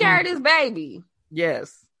to carry this baby.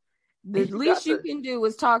 Yes. The least you can do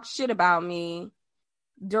is talk shit about me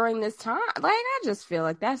during this time. Like, I just feel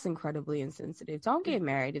like that's incredibly insensitive. Don't get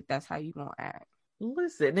married if that's how you gonna act.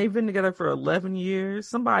 Listen, they've been together for 11 years.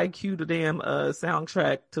 Somebody cue the damn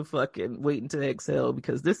soundtrack to fucking Waiting to Exhale,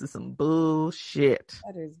 because this is some bullshit.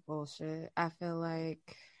 That is bullshit. I feel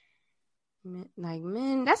like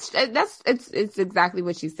men, it's exactly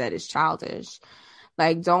what you said. It's childish.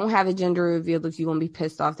 Like, don't have a gender reveal if you're gonna be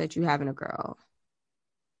pissed off that you having a girl.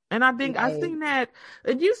 And I think that,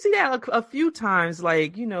 and you see that a few times,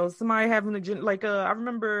 like, somebody having I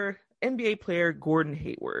remember NBA player Gordon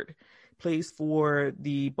Hayward plays for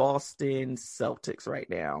the Boston Celtics right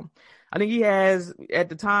now. I think he has, at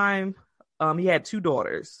the time, he had 2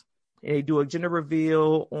 daughters. And they do a gender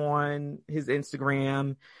reveal on his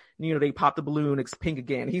Instagram. They pop the balloon, it's pink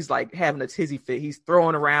again. He's like having a tizzy fit. He's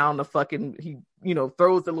throwing around he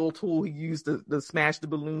throws the little tool he used to smash the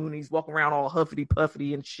balloon. He's walking around all huffity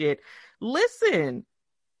puffity and shit. Listen.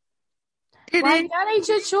 That ain't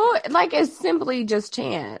your choice. Like, it's simply just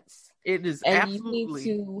chance. It is, and absolutely.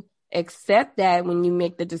 You need to accept that when you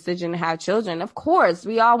make the decision to have children. Of course,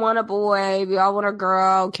 we all want a boy, we all want a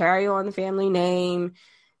girl, carry on the family name,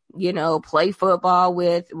 play football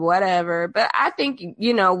with, whatever. But I think,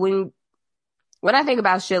 when I think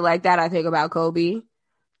about shit like that, I think about Kobe.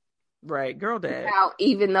 Right, girl dad.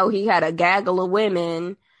 Even though he had a gaggle of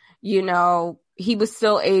women, he was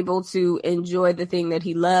still able to enjoy the thing that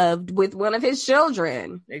he loved with one of his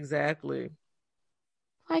children. Exactly.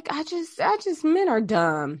 Like, I just men are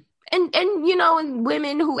dumb. And you know, and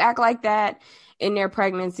women who act like that in their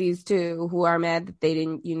pregnancies too, who are mad that they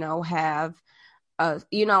didn't, you know, have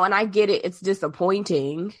you know, and I get it, it's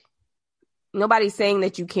disappointing. Nobody's saying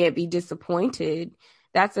that you can't be disappointed.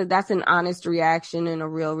 That's an honest reaction and a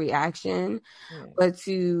real reaction. Yeah. But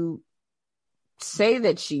to say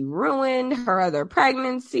that she ruined her other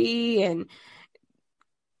pregnancy, and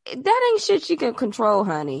that ain't shit she can control,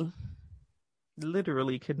 honey.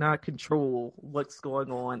 Literally cannot control what's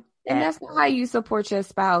going on. And that's not how you support your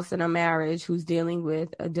spouse in a marriage who's dealing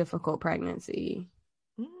with a difficult pregnancy.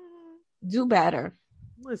 Do better.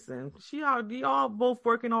 Listen, y'all both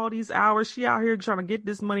working all these hours. She out here trying to get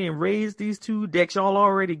this money and raise these two decks y'all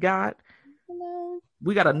already got. Hello.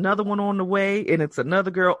 We got another one on the way, and it's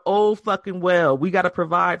another girl. Oh, fucking well. We got to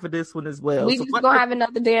provide for this one as well. We just gonna have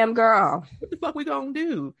another damn girl. What the fuck we gonna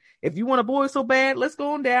do? If you want a boy so bad, let's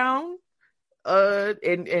go on down.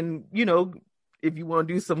 And you know, if you want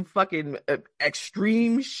to do some fucking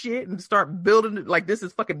extreme shit and start building like this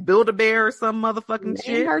is fucking Build-A-Bear or some motherfucking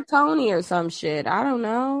shit. Her Tony or some shit. I don't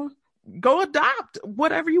know. Go adopt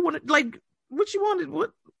whatever you want. Like what you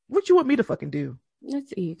wanted. What you want me to fucking do?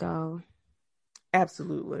 It's ego.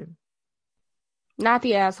 Absolutely. Not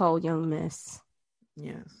the asshole, young miss.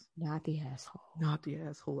 Yes. Not the asshole. Not the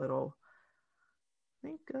asshole at all. I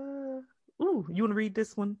think. Ooh, you want to read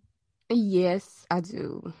this one? Yes, I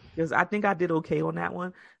do. Because I think I did okay on that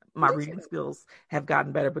one. My reading skills have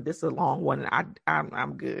gotten better, but this is a long one, and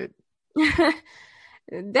I'm good.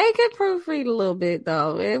 They could proofread a little bit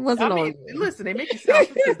though. It wasn't. Listen, they make you sound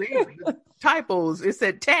the typos. It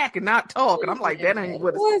said tack and not talk, and I'm like, that ain't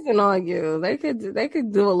what. It wasn't on you. They could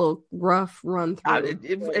do a little rough run through.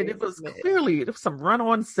 It was clearly some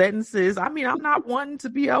run-on sentences. I mean, I'm not one to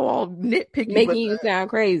be all nitpicky, making you sound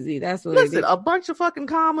crazy. That's what. Listen, a bunch of fucking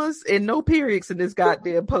commas and no periods in this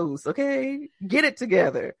goddamn post. Okay, get it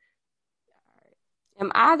together.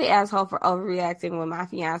 Am I the asshole for overreacting when my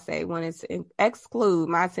fiance wanted to exclude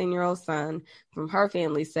my 10-year-old son from her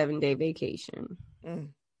family's 7-day vacation?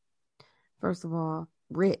 First of all,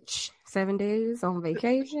 rich. 7 days on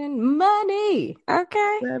vacation? Money.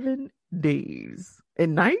 Okay. 7 days.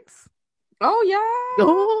 And nights? Oh, yeah.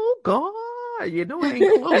 Oh, God. You know it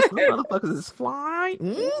ain't close. Those motherfuckers is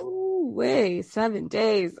flying. Ooh, wait. 7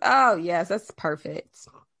 days. Oh, yes. That's perfect.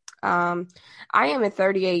 I am a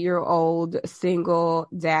 38-year-old single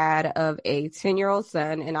dad of a 10-year-old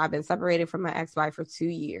son, and I've been separated from my ex-wife for 2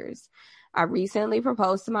 years. I recently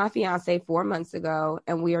proposed to my fiance 4 months ago,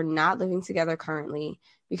 and we are not living together currently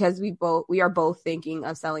because we are both thinking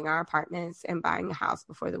of selling our apartments and buying a house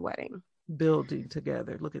before the wedding. Building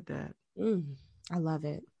together. Look at that. I love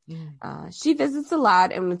it. She visits a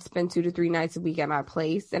lot and would spend 2 to 3 nights a week at my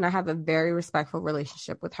place, and I have a very respectful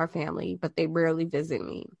relationship with her family, but they rarely visit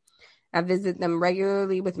me. I visit them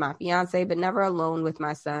regularly with my fiance, but never alone with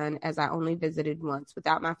my son, as I only visited once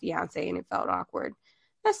without my fiance, and it felt awkward.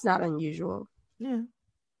 That's not unusual. Yeah,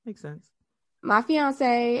 makes sense. My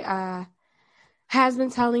fiance has been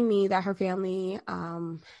telling me that her family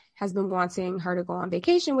has been wanting her to go on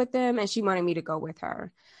vacation with them, and she wanted me to go with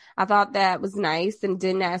her. I thought that was nice and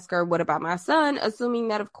didn't ask her what about my son, assuming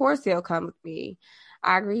that of course he'll come with me.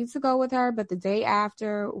 I agreed to go with her, but the day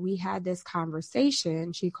after we had this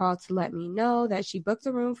conversation, she called to let me know that she booked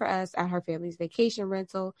a room for us at her family's vacation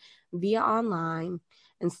rental via online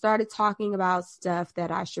and started talking about stuff that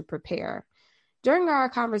I should prepare. During our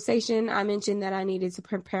conversation, I mentioned that I needed to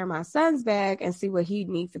prepare my son's bag and see what he'd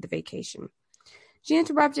need for the vacation. She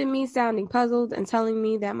interrupted me, sounding puzzled and telling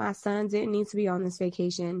me that my son didn't need to be on this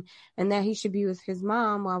vacation and that he should be with his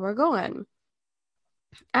mom while we're going.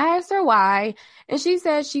 I asked her why, and she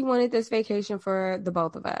said she wanted this vacation for the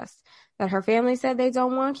both of us, that her family said they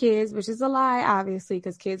don't want kids, which is a lie, obviously,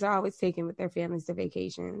 because kids are always taken with their families to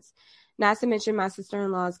vacations. Not to mention my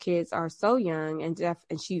sister-in-law's kids are so young,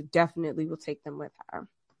 and she definitely will take them with her.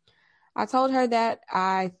 I told her that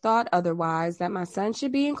I thought otherwise, that my son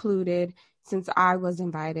should be included since I was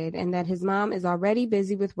invited, and that his mom is already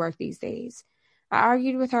busy with work these days. I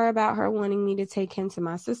argued with her about her wanting me to take him to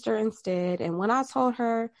my sister instead, and when I told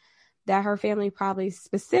her that her family probably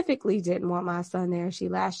specifically didn't want my son there, she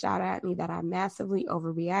lashed out at me that I massively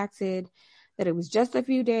overreacted, that it was just a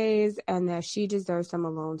few days, and that she deserved some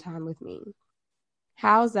alone time with me.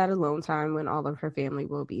 How's that alone time when all of her family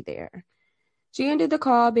will be there? She ended the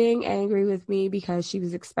call being angry with me because she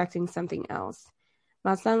was expecting something else.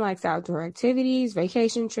 My son likes outdoor activities,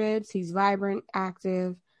 vacation trips, he's vibrant,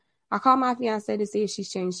 active. I called my fiance to see if she's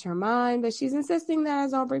changed her mind, but she's insisting that I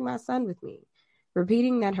don't bring my son with me,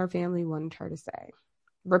 repeating what her family wanted her to say.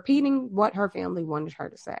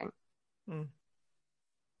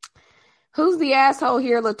 Who's the asshole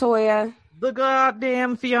here, Latoya? The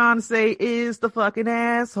goddamn fiance is the fucking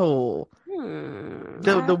asshole.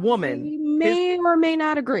 The woman may or may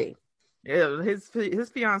not agree. Yeah, his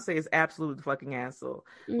fiance is absolutely the fucking asshole.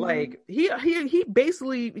 Like he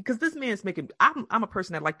basically, because this man is making. I'm a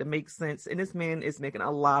person that like to make sense, and this man is making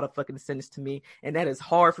a lot of fucking sense to me, and that is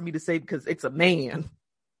hard for me to say because it's a man.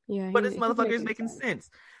 Yeah, but this motherfucker is making sense.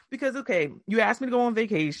 Because okay, you asked me to go on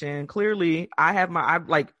vacation. Clearly, I have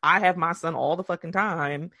my son all the fucking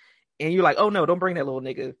time, and you're like, oh no, don't bring that little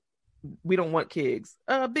nigga. We don't want kids.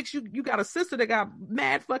 Bitch, you got a sister that got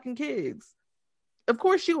mad fucking kids. Of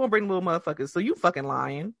course you won't bring little motherfuckers, so you fucking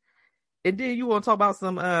lying. And then you want to talk about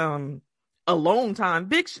some alone time.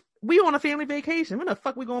 Bitch, we on a family vacation. When the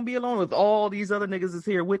fuck we gonna be alone with all these other niggas is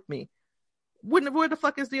here with me? Where the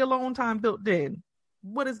fuck is the alone time built in?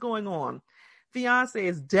 What is going on? Fiance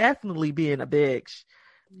is definitely being a bitch.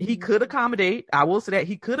 He could accommodate. I will say that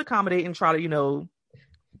he could accommodate and try to,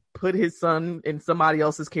 put his son in somebody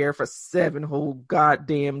else's care for 7 whole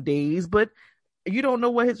goddamn days, but you don't know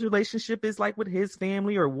what his relationship is like with his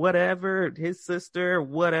family or whatever, his sister,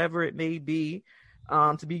 whatever it may be,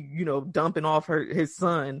 to be, dumping off his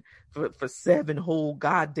son for 7 whole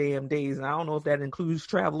goddamn days. And I don't know if that includes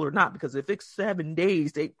travel or not, because if it's 7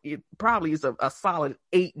 days, it probably is a solid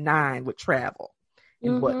 8-9 with travel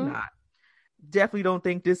and whatnot. Definitely don't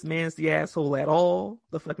think this man's the asshole at all.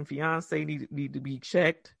 The fucking fiance need to be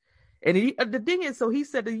checked. And the thing is, so he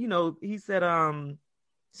said that,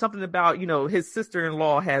 something about, his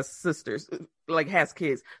sister-in-law has sisters, like has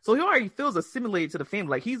kids. So he already feels assimilated to the family.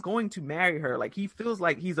 Like he's going to marry her. Like he feels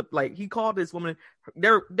like he called this woman,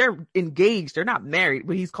 they're engaged. They're not married,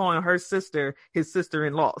 but he's calling her sister his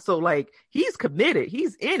sister-in-law. So like he's committed.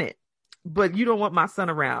 He's in it, but you don't want my son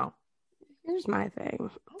around. Here's my thing.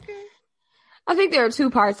 Okay. I think there are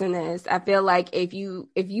 2 parts in this. I feel like if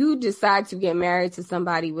you decide to get married to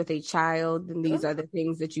somebody with a child, then these are the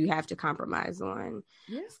things that you have to compromise on.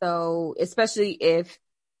 Yeah. So especially if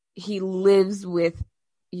he lives with,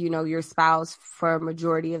 your spouse for a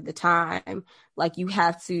majority of the time, like you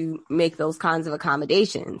have to make those kinds of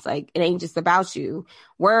accommodations. Like it ain't just about you.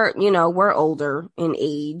 We're older in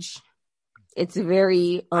age. It's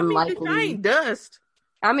very unlikely. I ain't dust.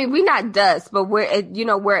 I mean, we're not dust, but we're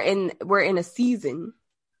in a season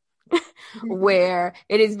where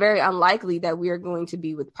it is very unlikely that we are going to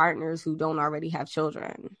be with partners who don't already have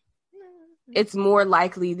children. It's more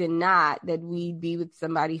likely than not that we'd be with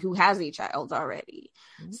somebody who has a child already.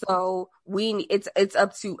 So it's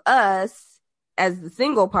up to us as the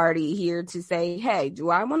single party here to say, hey,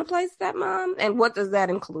 do I want to play stepmom? And what does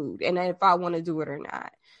that include? And if I want to do it or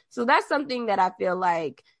not. So that's something that I feel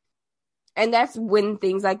like. And that's when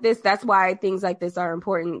that's why things like this are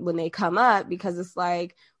important when they come up, because it's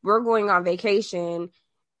like, we're going on vacation.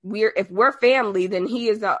 If we're family, then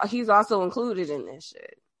he's also included in this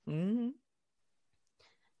shit. Mm-hmm.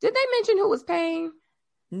 Did they mention who was paying?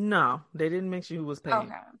 No, they didn't mention who was paying.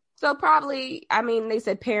 Okay. So probably, they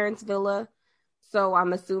said parents' villa. So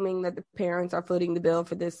I'm assuming that the parents are footing the bill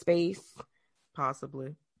for this space.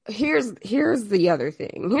 Possibly. Here's the other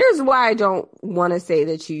thing. Here's why I don't want to say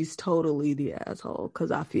that she's totally the asshole, because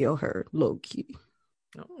I feel her low key.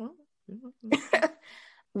 Oh.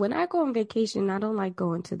 When I go on vacation, I don't like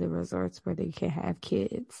going to the resorts where they can have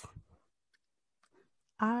kids.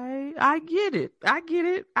 I get it.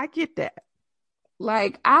 I get that.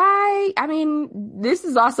 Like this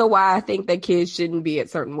is also why I think that kids shouldn't be at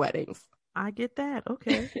certain weddings. I get that.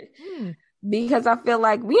 Okay. Because I feel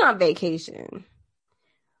like we on vacation.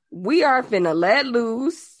 We are finna let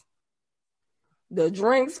loose. The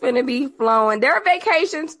drinks finna be flowing. There are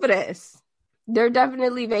vacations for this. There are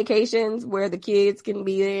definitely vacations where the kids can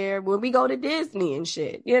be there when we go to Disney and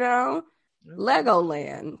shit,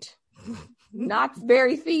 Legoland, Knott's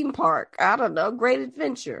Berry theme park. I don't know, Great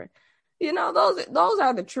Adventure. Those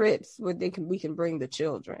are the trips where we can bring the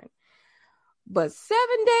children. But 7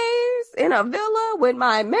 days in a villa with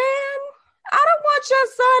my man, I don't want your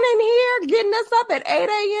son in here getting us up at 8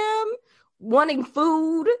 a.m. wanting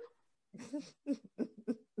food.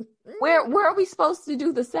 Where are we supposed to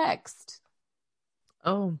do the sex?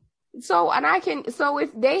 Oh. So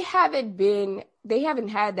if they haven't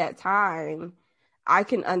had that time, I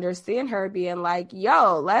can understand her being like,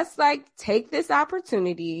 yo, let's take this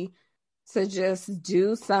opportunity to just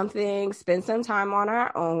do something, spend some time on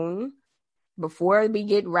our own before we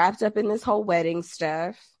get wrapped up in this whole wedding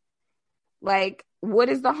stuff. Like, what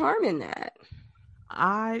is the harm in that?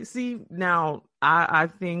 I see now. I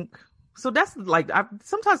think so. That's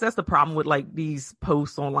sometimes that's the problem with these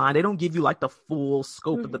posts online. They don't give you the full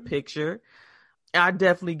scope of the picture. I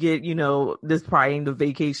definitely get, this probably ain't the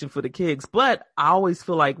vacation for the kids, but I always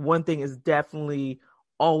feel like one thing is definitely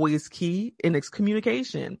always key, and it's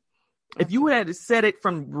communication. If you had said it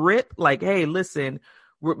from rip, like, hey, listen,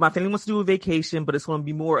 my family wants to do a vacation, but it's going to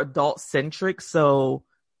be more adult centric. So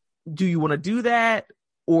do you want to do that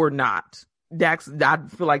or not? I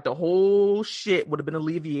feel like the whole shit would have been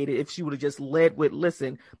alleviated if she would have just led with,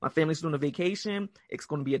 listen, my family's doing a vacation. It's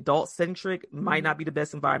going to be adult centric. Might not be the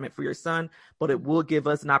best environment for your son, but it will give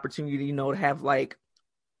us an opportunity, to have like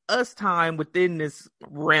us time within this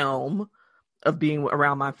realm of being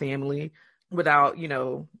around my family without,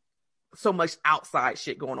 so much outside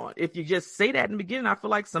shit going on. If you just say that in the beginning, I feel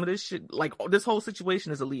like some of this shit, like this whole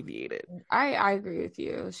situation, is alleviated. I agree with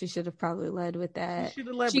you. She should have probably led with that. She should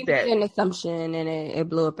have led with that. Made an assumption and it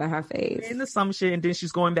blew up in her face. An assumption, and then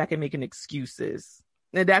she's going back and making excuses.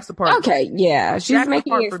 And that's the part. Okay, yeah, she's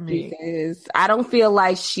making excuses. I don't feel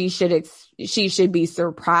like she should be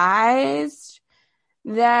surprised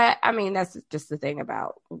that. I mean, that's just the thing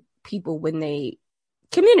about people when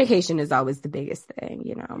communication is always the biggest thing,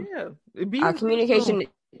 Yeah. Communication,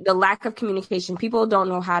 the lack of communication, people don't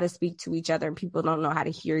know how to speak to each other and people don't know how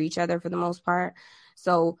to hear each other for the most part.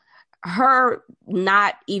 So her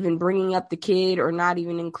not even bringing up the kid or not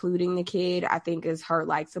even including the kid, I think is her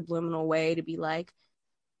like subliminal way to be like,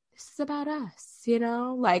 this is about us,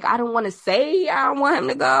 Like, I don't want to say I don't want him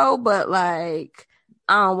to go, but like,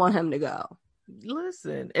 I don't want him to go.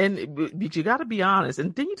 Listen, but you got to be honest.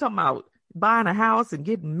 And then you talking about buying a house and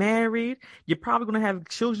getting married. You're probably going to have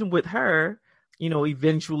children with her,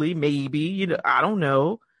 eventually, maybe, I don't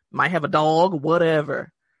know, might have a dog,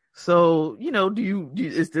 whatever. So,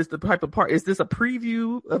 is this the type of part? Is this a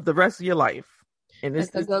preview of the rest of your life? And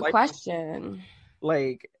that's a good question.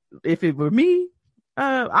 Like, if it were me,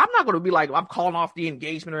 I'm not going to be like, I'm calling off the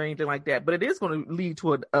engagement or anything like that, but it is going to lead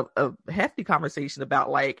to a hefty conversation about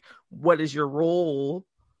like, what is your role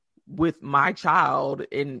with my child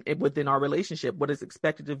and within our relationship? What is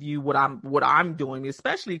expected of you? What I'm doing,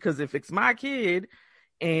 especially because if it's my kid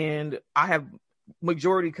and I have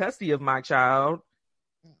majority custody of my child,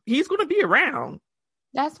 he's going to be around.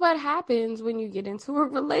 That's what happens when you get into a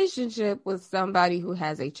relationship with somebody who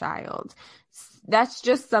has a child. That's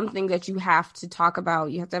just something that you have to talk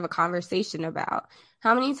about. You have to have a conversation about.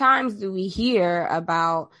 How many times do we hear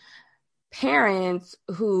about parents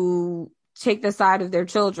who take the side of their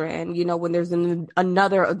children, when there's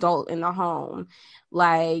another adult in the home?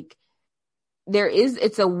 Like,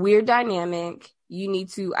 it's a weird dynamic. You need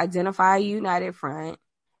to identify a united front.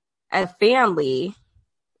 A family,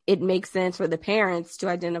 it makes sense for the parents to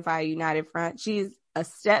identify a united front. She's a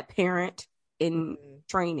step parent in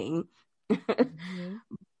training. Mm-hmm.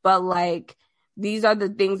 But like, these are the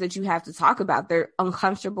things that you have to talk about. They're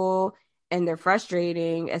uncomfortable and they're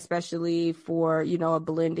frustrating, especially for, a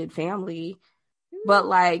blended family. But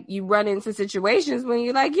like, you run into situations when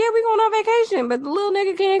you're like, yeah, we're going on vacation, but the little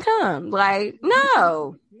nigga can't come. Like,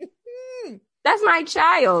 no, that's my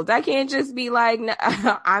child. I can't just be like, no,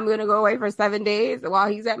 I'm going to go away for 7 days while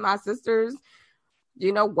he's at my sister's,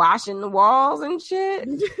 washing the walls and shit.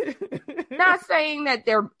 Not saying that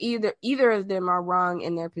they're either of them are wrong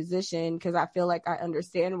in their position, because I feel like I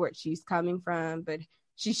understand where she's coming from, but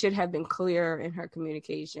she should have been clear in her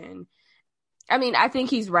communication. I mean, I think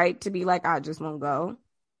he's right to be like, I just won't go.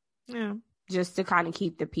 Yeah. Just to kind of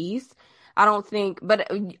keep the peace. I don't think,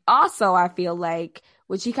 but also I feel like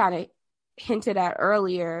what she kind of hinted at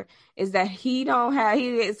earlier is that he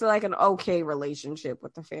it's like an okay relationship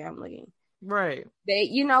with the family. Right. They,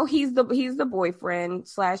 he's the boyfriend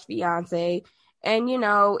 / fiance, and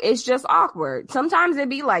it's just awkward. Sometimes it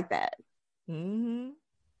be like that. Mm-hmm.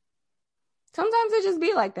 Sometimes it just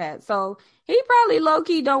be like that. So he probably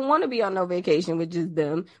low-key don't want to be on no vacation with just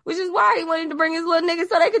them, which is why he wanted to bring his little nigga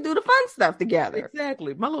so they could do the fun stuff together.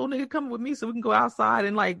 Exactly. My little nigga coming with me so we can go outside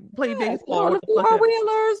and like play baseball. On the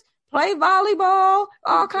four-wheelers, play volleyball,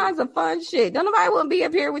 all kinds of fun shit. Don't nobody want to be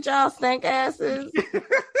up here with y'all stank asses.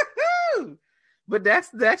 But that's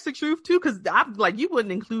the truth too, because I'm like, you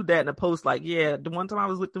wouldn't include that in a post. Like, yeah, the one time I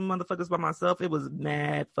was with them motherfuckers by myself, it was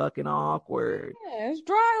mad fucking awkward. Yeah, it's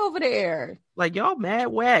dry over there. Like, y'all mad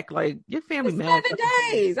whack. Like, your family mad. 7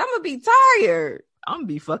 days. I'm gonna be tired. I'm gonna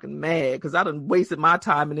be fucking mad because I done wasted my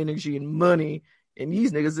time and energy and money, and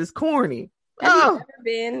these niggas is corny. Have you ever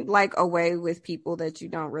been like away with people that you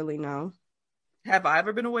don't really know? Have I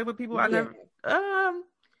ever been away with people I never?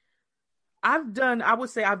 I would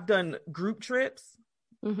say I've done group trips.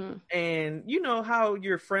 Mm-hmm. And you know how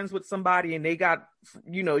you're friends with somebody and they got,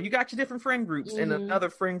 you got your different friend groups, mm-hmm. and another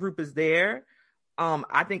friend group is there.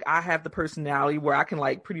 I think I have the personality where I can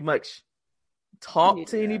like pretty much talk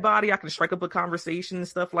to anybody. I can strike up a conversation and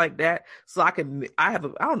stuff like that. So I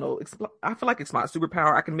don't know. I feel like it's my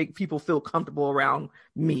superpower. I can make people feel comfortable around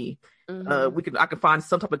me. I can find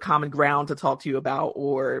some type of common ground to talk to you about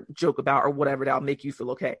or joke about or whatever that'll make you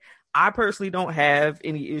feel okay. I personally don't have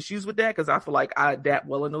any issues with that because I feel like I adapt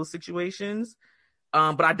well in those situations.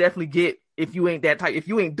 But I definitely get if you ain't that type, if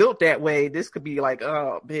you ain't built that way, this could be like,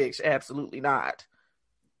 oh, bitch, absolutely not.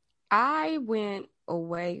 I went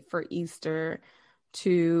away for Easter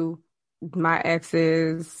to my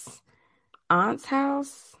ex's aunt's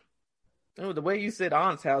house. Oh, the way you said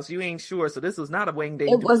aunt's house, you ain't sure. So this was not a wedding day.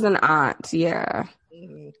 It was an aunt, yeah.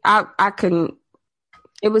 I couldn't.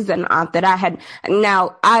 It was an aunt that I had.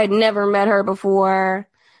 Now, I had never met her before.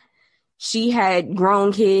 She had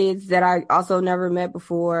grown kids that I also never met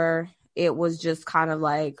before. It was just kind of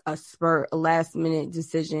like a last minute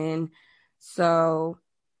decision. So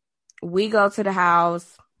we go to the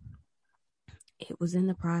house. It was in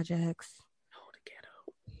the projects. Oh,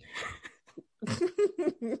 the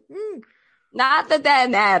ghetto. Not that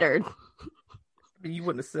mattered. You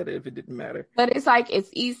wouldn't have said it if it didn't matter. But it's like, it's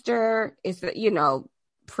Easter. It's,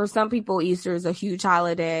 for some people, Easter is a huge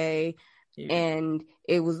holiday. Yeah. And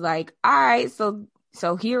it was like, all right, so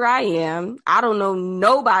here I am. I don't know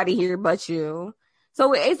nobody here but you.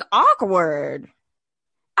 So it's awkward.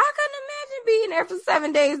 I couldn't imagine being there for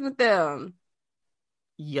 7 days with them.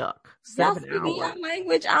 Yuck. Y'all speaking your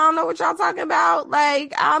language. I don't know what y'all talking about.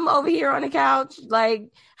 Like, I'm over here on the couch.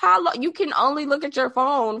 Like, how long? You can only look at your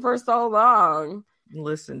phone for so long.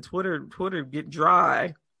 Listen, Twitter get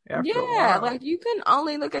dry after a while. Like, you can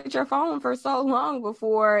only look at your phone for so long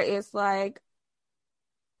before it's like,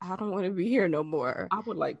 I don't want to be here no more. I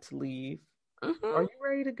would like to leave. Are you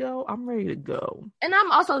ready to go? I'm ready to go. And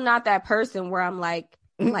I'm also not that person where I'm like,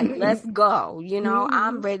 let's go.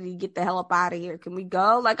 I'm ready to get the hell up out of here. Can we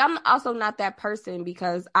go? Like, I'm also not that person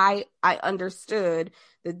because I understood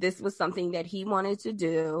that this was something that he wanted to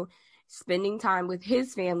do, spending time with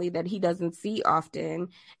his family that he doesn't see often.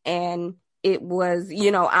 And it was,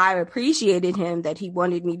 I appreciated him that he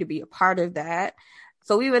wanted me to be a part of that.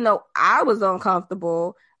 So even though I was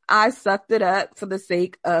uncomfortable, I sucked it up for the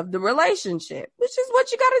sake of the relationship, which is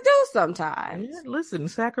what you got to do sometimes. Yeah, listen,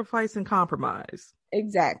 sacrifice and compromise.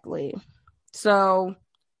 Exactly. So,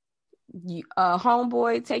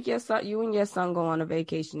 homeboy, take your son. You and your son go on a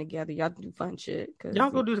vacation together. Y'all do fun shit. Y'all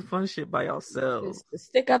go do the fun shit by yourselves. Just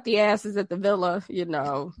stick up the asses at the villa,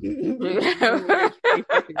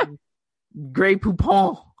 Grey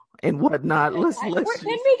Poupon and whatnot. Let's can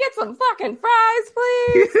we get some fucking fries,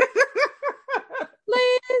 please?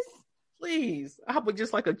 Please. How about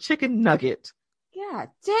just like a chicken nugget? God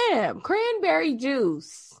damn, cranberry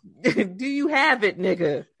juice. Do you have it,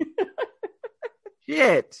 nigga?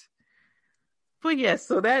 Shit. But yes,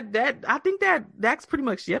 so that I think that's pretty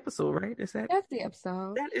much the episode, right? That's the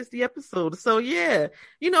episode. That is the episode. So yeah,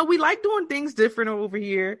 we like doing things different over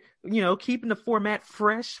here. Keeping the format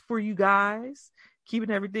fresh for you guys,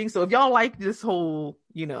 keeping everything. So if y'all like this whole,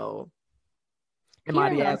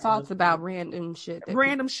 thoughts about random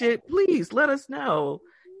shit. Please let us know.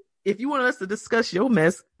 If you want us to discuss your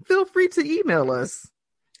mess, feel free to email us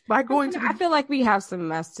by going to. I feel like we have some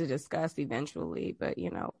mess to discuss eventually, but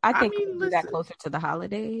I think we'll do that closer to the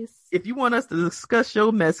holidays. If you want us to discuss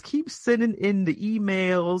your mess, keep sending in the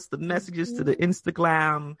emails, the messages to the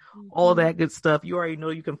Instagram, all that good stuff. You already know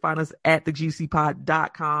you can find us at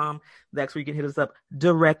thegcpod.com. That's where you can hit us up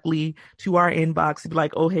directly to our inbox and be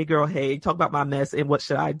like, oh, hey, girl, hey, talk about my mess and what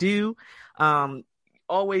should I do?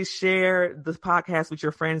 Always share this podcast with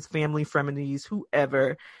your friends, family, frenemies,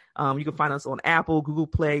 whoever. You can find us on Apple, Google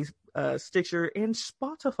Play, Stitcher, and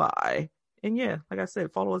Spotify. And yeah, like I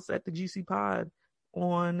said, follow us at the GC Pod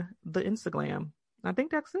on the Instagram. I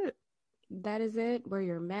think that's it. That is it. Wear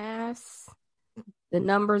your masks. The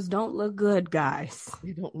numbers don't look good, guys.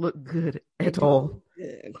 They don't look good at all.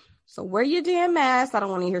 Good. So wear your damn mask. I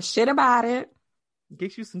don't want to hear shit about it.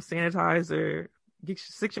 Get you some sanitizer.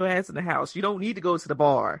 Sit your ass in the house. You don't need to go to the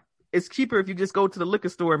bar. It's cheaper if you just go to the liquor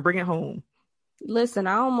store and bring it home. Listen,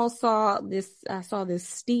 I almost saw this. I saw this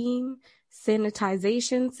steam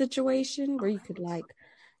sanitization situation where you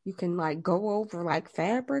can go over like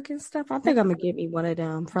fabric and stuff. I think I'm gonna get me one of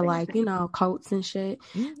them for coats and shit.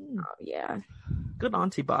 Oh, yeah. Good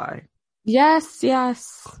auntie buy. Yes.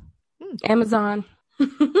 Amazon.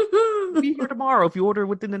 Be here tomorrow if you order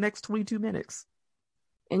within the next 22 minutes.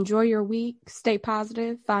 Enjoy your week. Stay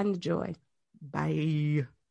positive. Find the joy. Bye.